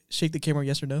stuff? Shake the camera,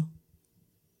 yes or no?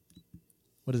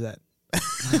 What is that?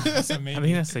 So maybe. I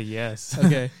think that's a yes.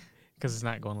 Okay. Because it's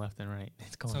not going left and right.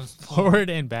 It's going So it's forward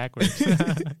and backwards.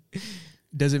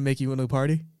 Does it make you want to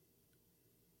party?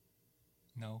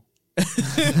 No.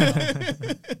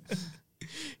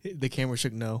 The camera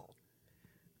shook no.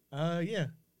 Yeah.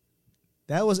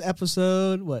 That was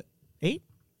episode, what, 8?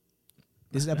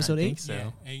 This is episode I 8? think so.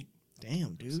 Yeah. 8.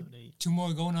 Damn, dude. Episode 8. 2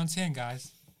 more going on 10,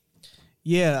 guys.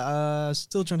 Yeah,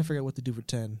 still trying to figure out what to do for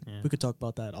 10. Yeah. We could talk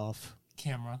about that off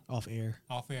Camera. air.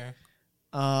 Off air.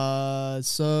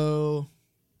 So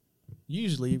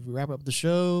usually we wrap up the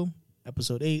show.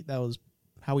 Episode 8, that was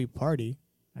how we party.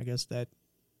 I guess that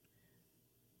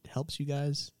helps you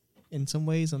guys in some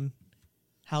ways on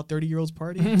how 30-year-olds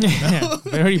party. Yeah,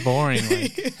 very boring.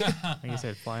 Like you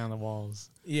said, fly on the walls.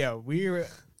 Yeah, we're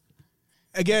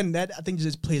again that I think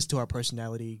just plays to our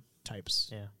personality types.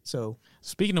 Yeah. So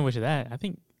Speaking of which, of that, I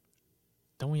think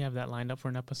don't we have that lined up for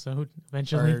an episode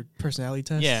eventually? our personality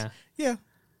test. Yeah, yeah,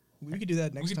 we could do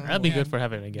that next time. that'd be Yeah. good for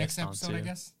having a Next guest on episode, too. I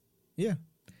guess. Yeah.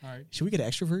 All right. Should we get an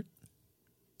extrovert?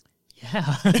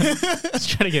 Yeah, let's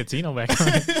try to get Tino back on.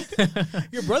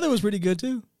 Your brother was pretty good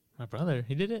too. My brother,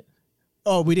 he did it.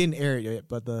 Oh, we didn't air it yet,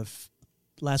 but the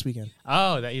last weekend.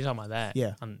 Oh, that you're talking about that?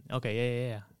 Yeah. Okay.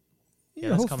 Yeah. Your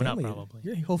that's whole coming up family- probably.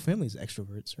 Your whole family's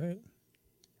extroverts, right?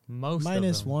 Most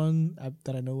Minus of them. one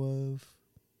that I know of.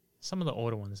 Some of the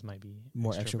older ones might be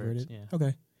More extroverts, extroverted. Yeah.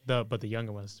 Okay. But the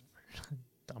younger ones,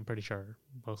 I'm pretty sure, are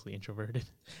mostly introverted.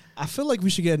 I feel like we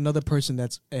should get another person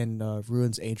that's in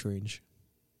Ruin's age range.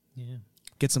 Yeah.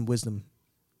 Get some wisdom.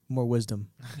 More wisdom.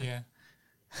 Yeah.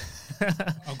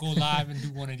 I'll go live and do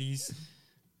one of these.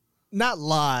 Not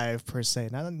live per se.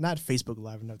 Not Facebook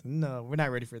live or nothing. No, we're not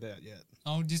ready for that yet.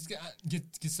 Oh, just get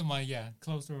somebody,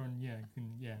 closer and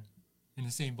in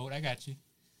the same boat. I got you.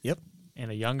 Yep.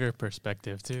 And a younger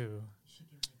perspective too.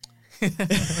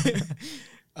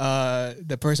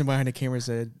 The person behind the camera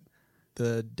said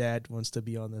the dad wants to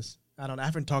be on this. I don't know. I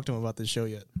haven't talked to him about this show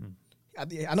yet.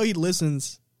 I know he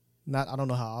listens. I don't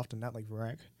know how often. Not like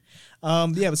Barack.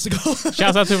 Yeah, but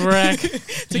Shouts out to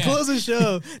Barack. to close the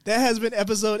show, that has been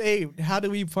episode 8. How do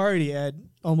we party at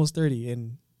almost 30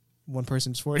 and one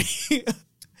person's 40?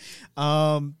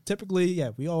 Typically,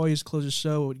 we always close the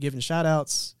show with giving shout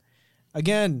outs.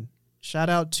 Again, shout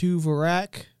out to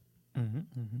Varak.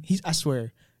 I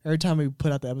swear, every time we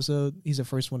put out the episode, he's the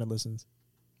first one that listens.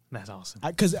 That's awesome.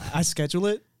 Because I schedule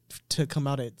it to come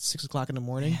out at 6 o'clock in the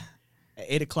morning. At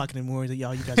 8 o'clock in the morning,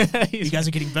 y'all, you guys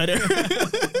are getting better.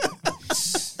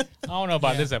 I don't know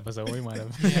about this episode. We might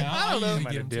have. Yeah, I don't know.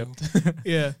 Might have dipped.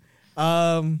 Yeah.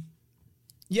 I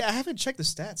haven't checked the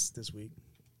stats this week.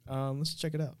 Let's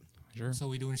check it out. Sure. So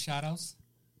we doing shout outs?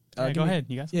 Go ahead.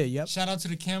 You guys? Yeah, yep. Shout out to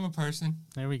the camera person.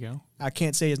 There we go. I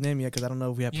can't say his name yet because I don't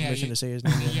know if we have permission to say his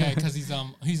name yet. Yeah, because he's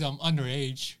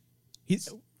underage.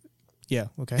 Yeah,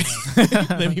 okay.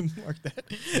 Let me mark that.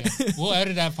 Yeah. We'll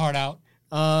edit that part out.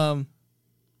 Um,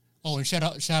 and shout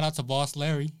out to Boss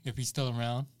Larry if he's still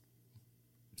around.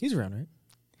 He's around, right?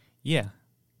 Yeah.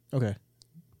 Okay.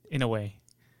 In a way.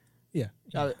 Yeah.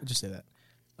 I'll just say that.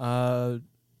 I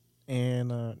don't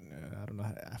know.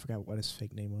 I forgot what his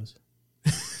fake name was.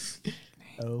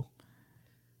 Oh.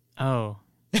 I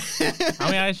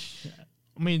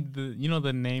mean,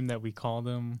 the name that we called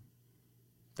him,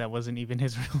 that wasn't even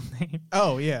his real name.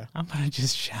 Oh yeah. I'm gonna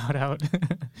just shout out.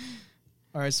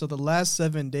 All right. So the last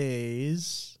 7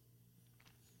 days,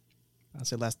 I'll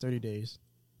say last 30 days,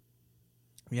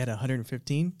 we had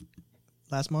 115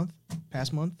 past month.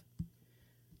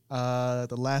 The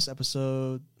last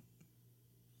episode,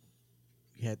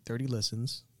 we had 30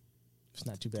 listens. It's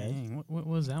not too bad. Dang, what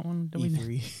was that one?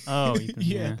 E3. Oh, E3,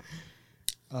 yeah.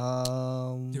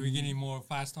 Did we get any more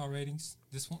 5-star ratings?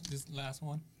 This last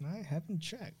one? I haven't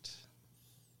checked.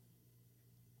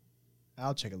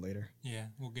 I'll check it later. Yeah,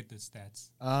 we'll get the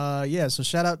stats. So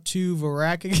shout out to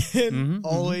Varak again.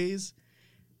 Always.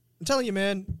 I'm telling you,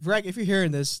 man, Varak, if you're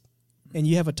hearing this and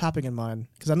you have a topic in mind,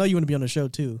 because I know you want to be on the show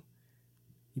too.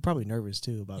 You're probably nervous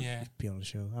too about being on the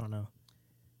show. I don't know.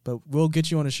 But we'll get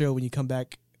you on the show when you come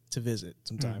back to visit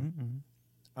sometime.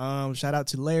 Shout out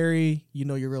to Larry. You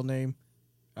know your real name.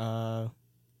 I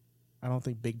don't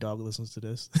think Big Dog listens to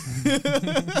this.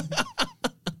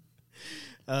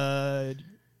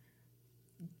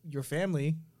 Your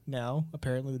family now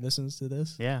apparently listens to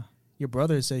this. Yeah. Your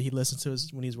brother said he listens to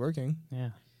us when he's working.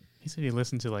 Yeah. He said he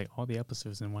listened to like all the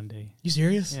episodes in one day. You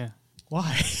serious? Yeah.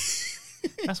 Why?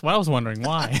 That's what I was wondering.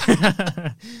 Why?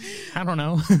 I don't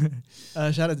know.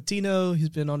 Shout out to Tino. He's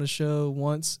been on the show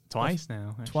once. Twice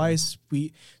now. Actually. Twice.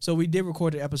 We did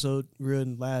record the episode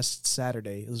last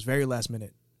Saturday. It was very last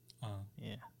minute.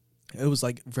 Yeah. It was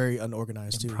like very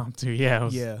unorganized Impromptu, yeah.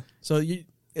 Yeah. So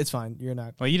it's fine. You're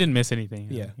not. Well, you didn't miss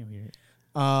anything. Yeah.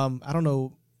 I don't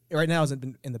know. Right now it's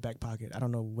in the back pocket. I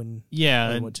don't know when. Yeah.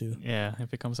 I want to. Yeah.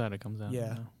 If it comes out, it comes out.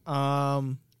 Yeah.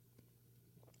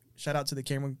 Shout out to the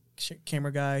camera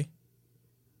guy.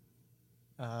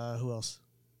 Who else?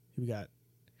 Who we got?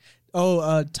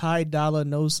 Ty Dollar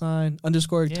No Sign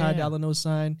 _ Ty Dollar No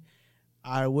Sign.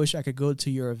 I wish I could go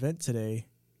to your event today,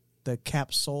 the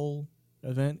Cap Soul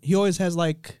event. He always has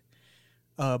like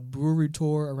a brewery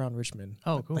tour around Richmond.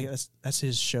 Oh, cool. Like that's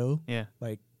his show. Yeah.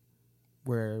 Like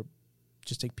where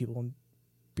just take people on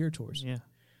beer tours. Yeah.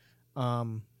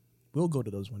 We'll go to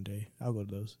those one day. I'll go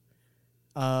to those.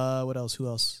 What else? Who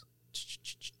else?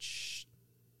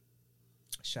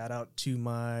 Shout out to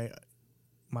my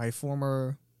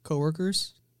former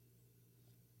coworkers.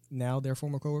 Now they're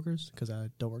former coworkers because I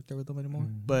don't work there with them anymore.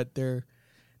 But they're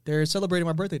celebrating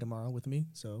my birthday tomorrow with me,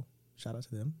 so shout out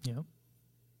to them. Yep.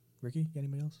 Ricky,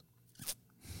 anybody else?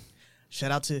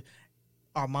 Shout out to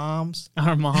our moms.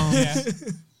 Our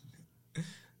moms.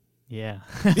 Yeah.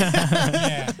 Yeah.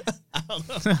 Yeah.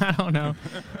 I don't know.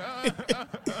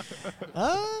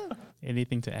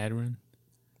 Anything to add, Ren?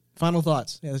 Final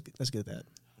thoughts. Yeah, let's get that.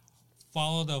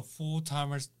 Follow the Full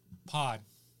Timers Pod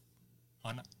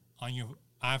on your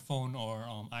iPhone or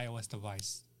iOS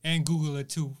device, and Google it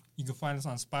too. You can find us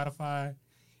on Spotify,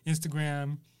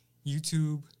 Instagram,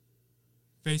 YouTube,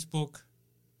 Facebook.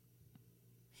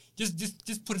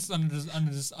 Just put us under this.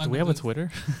 Do we have a Twitter?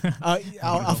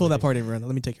 I'll fill that part in, Ren.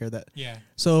 Let me take care of that. Yeah.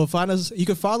 So find us. You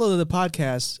can follow the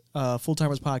podcast, Full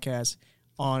Timers Podcast,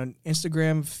 on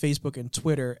Instagram, Facebook, and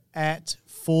Twitter at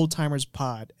Full Timers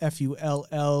Pod.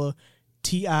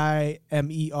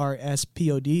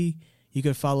 FULLTIMERSPOD. You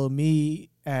can follow me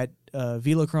at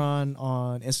Velocron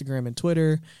on Instagram and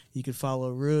Twitter. You can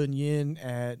follow Ruin Yin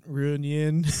at Ruin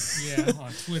Yin. Yeah,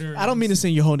 on Twitter. I don't mean to say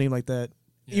your whole name like that.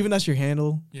 Yeah. Even that's your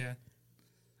handle. Yeah.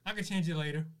 I can change it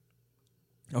later.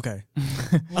 Okay.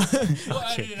 We'll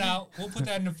edit it out. We'll put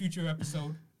that in a future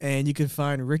episode. And you can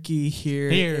find Ricky here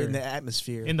in the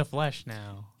atmosphere. In the flesh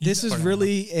now. This is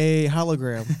really a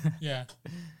hologram. Yeah.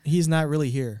 He's not really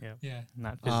here. Yep. Yeah.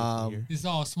 Not physically here. This is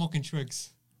all smoking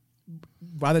tricks.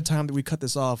 by the time that we cut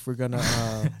this off, we're gonna.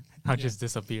 I'll just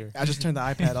disappear. I just turn the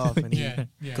iPad off and he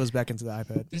goes back into the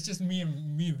iPad. It's just me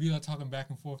and Vila talking back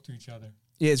and forth to each other.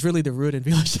 Yeah, it's really the Rude and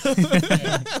Vila show.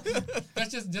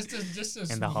 That's just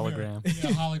and the hologram.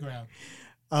 Yeah, hologram.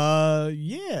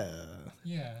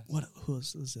 Yeah. Who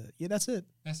else is it? Yeah, that's it.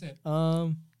 That's it.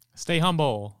 Stay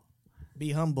humble.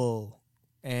 Be humble.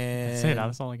 And that's it.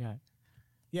 That's all I got.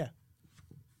 Yeah.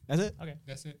 That's it? Okay.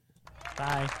 That's it.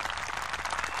 Bye.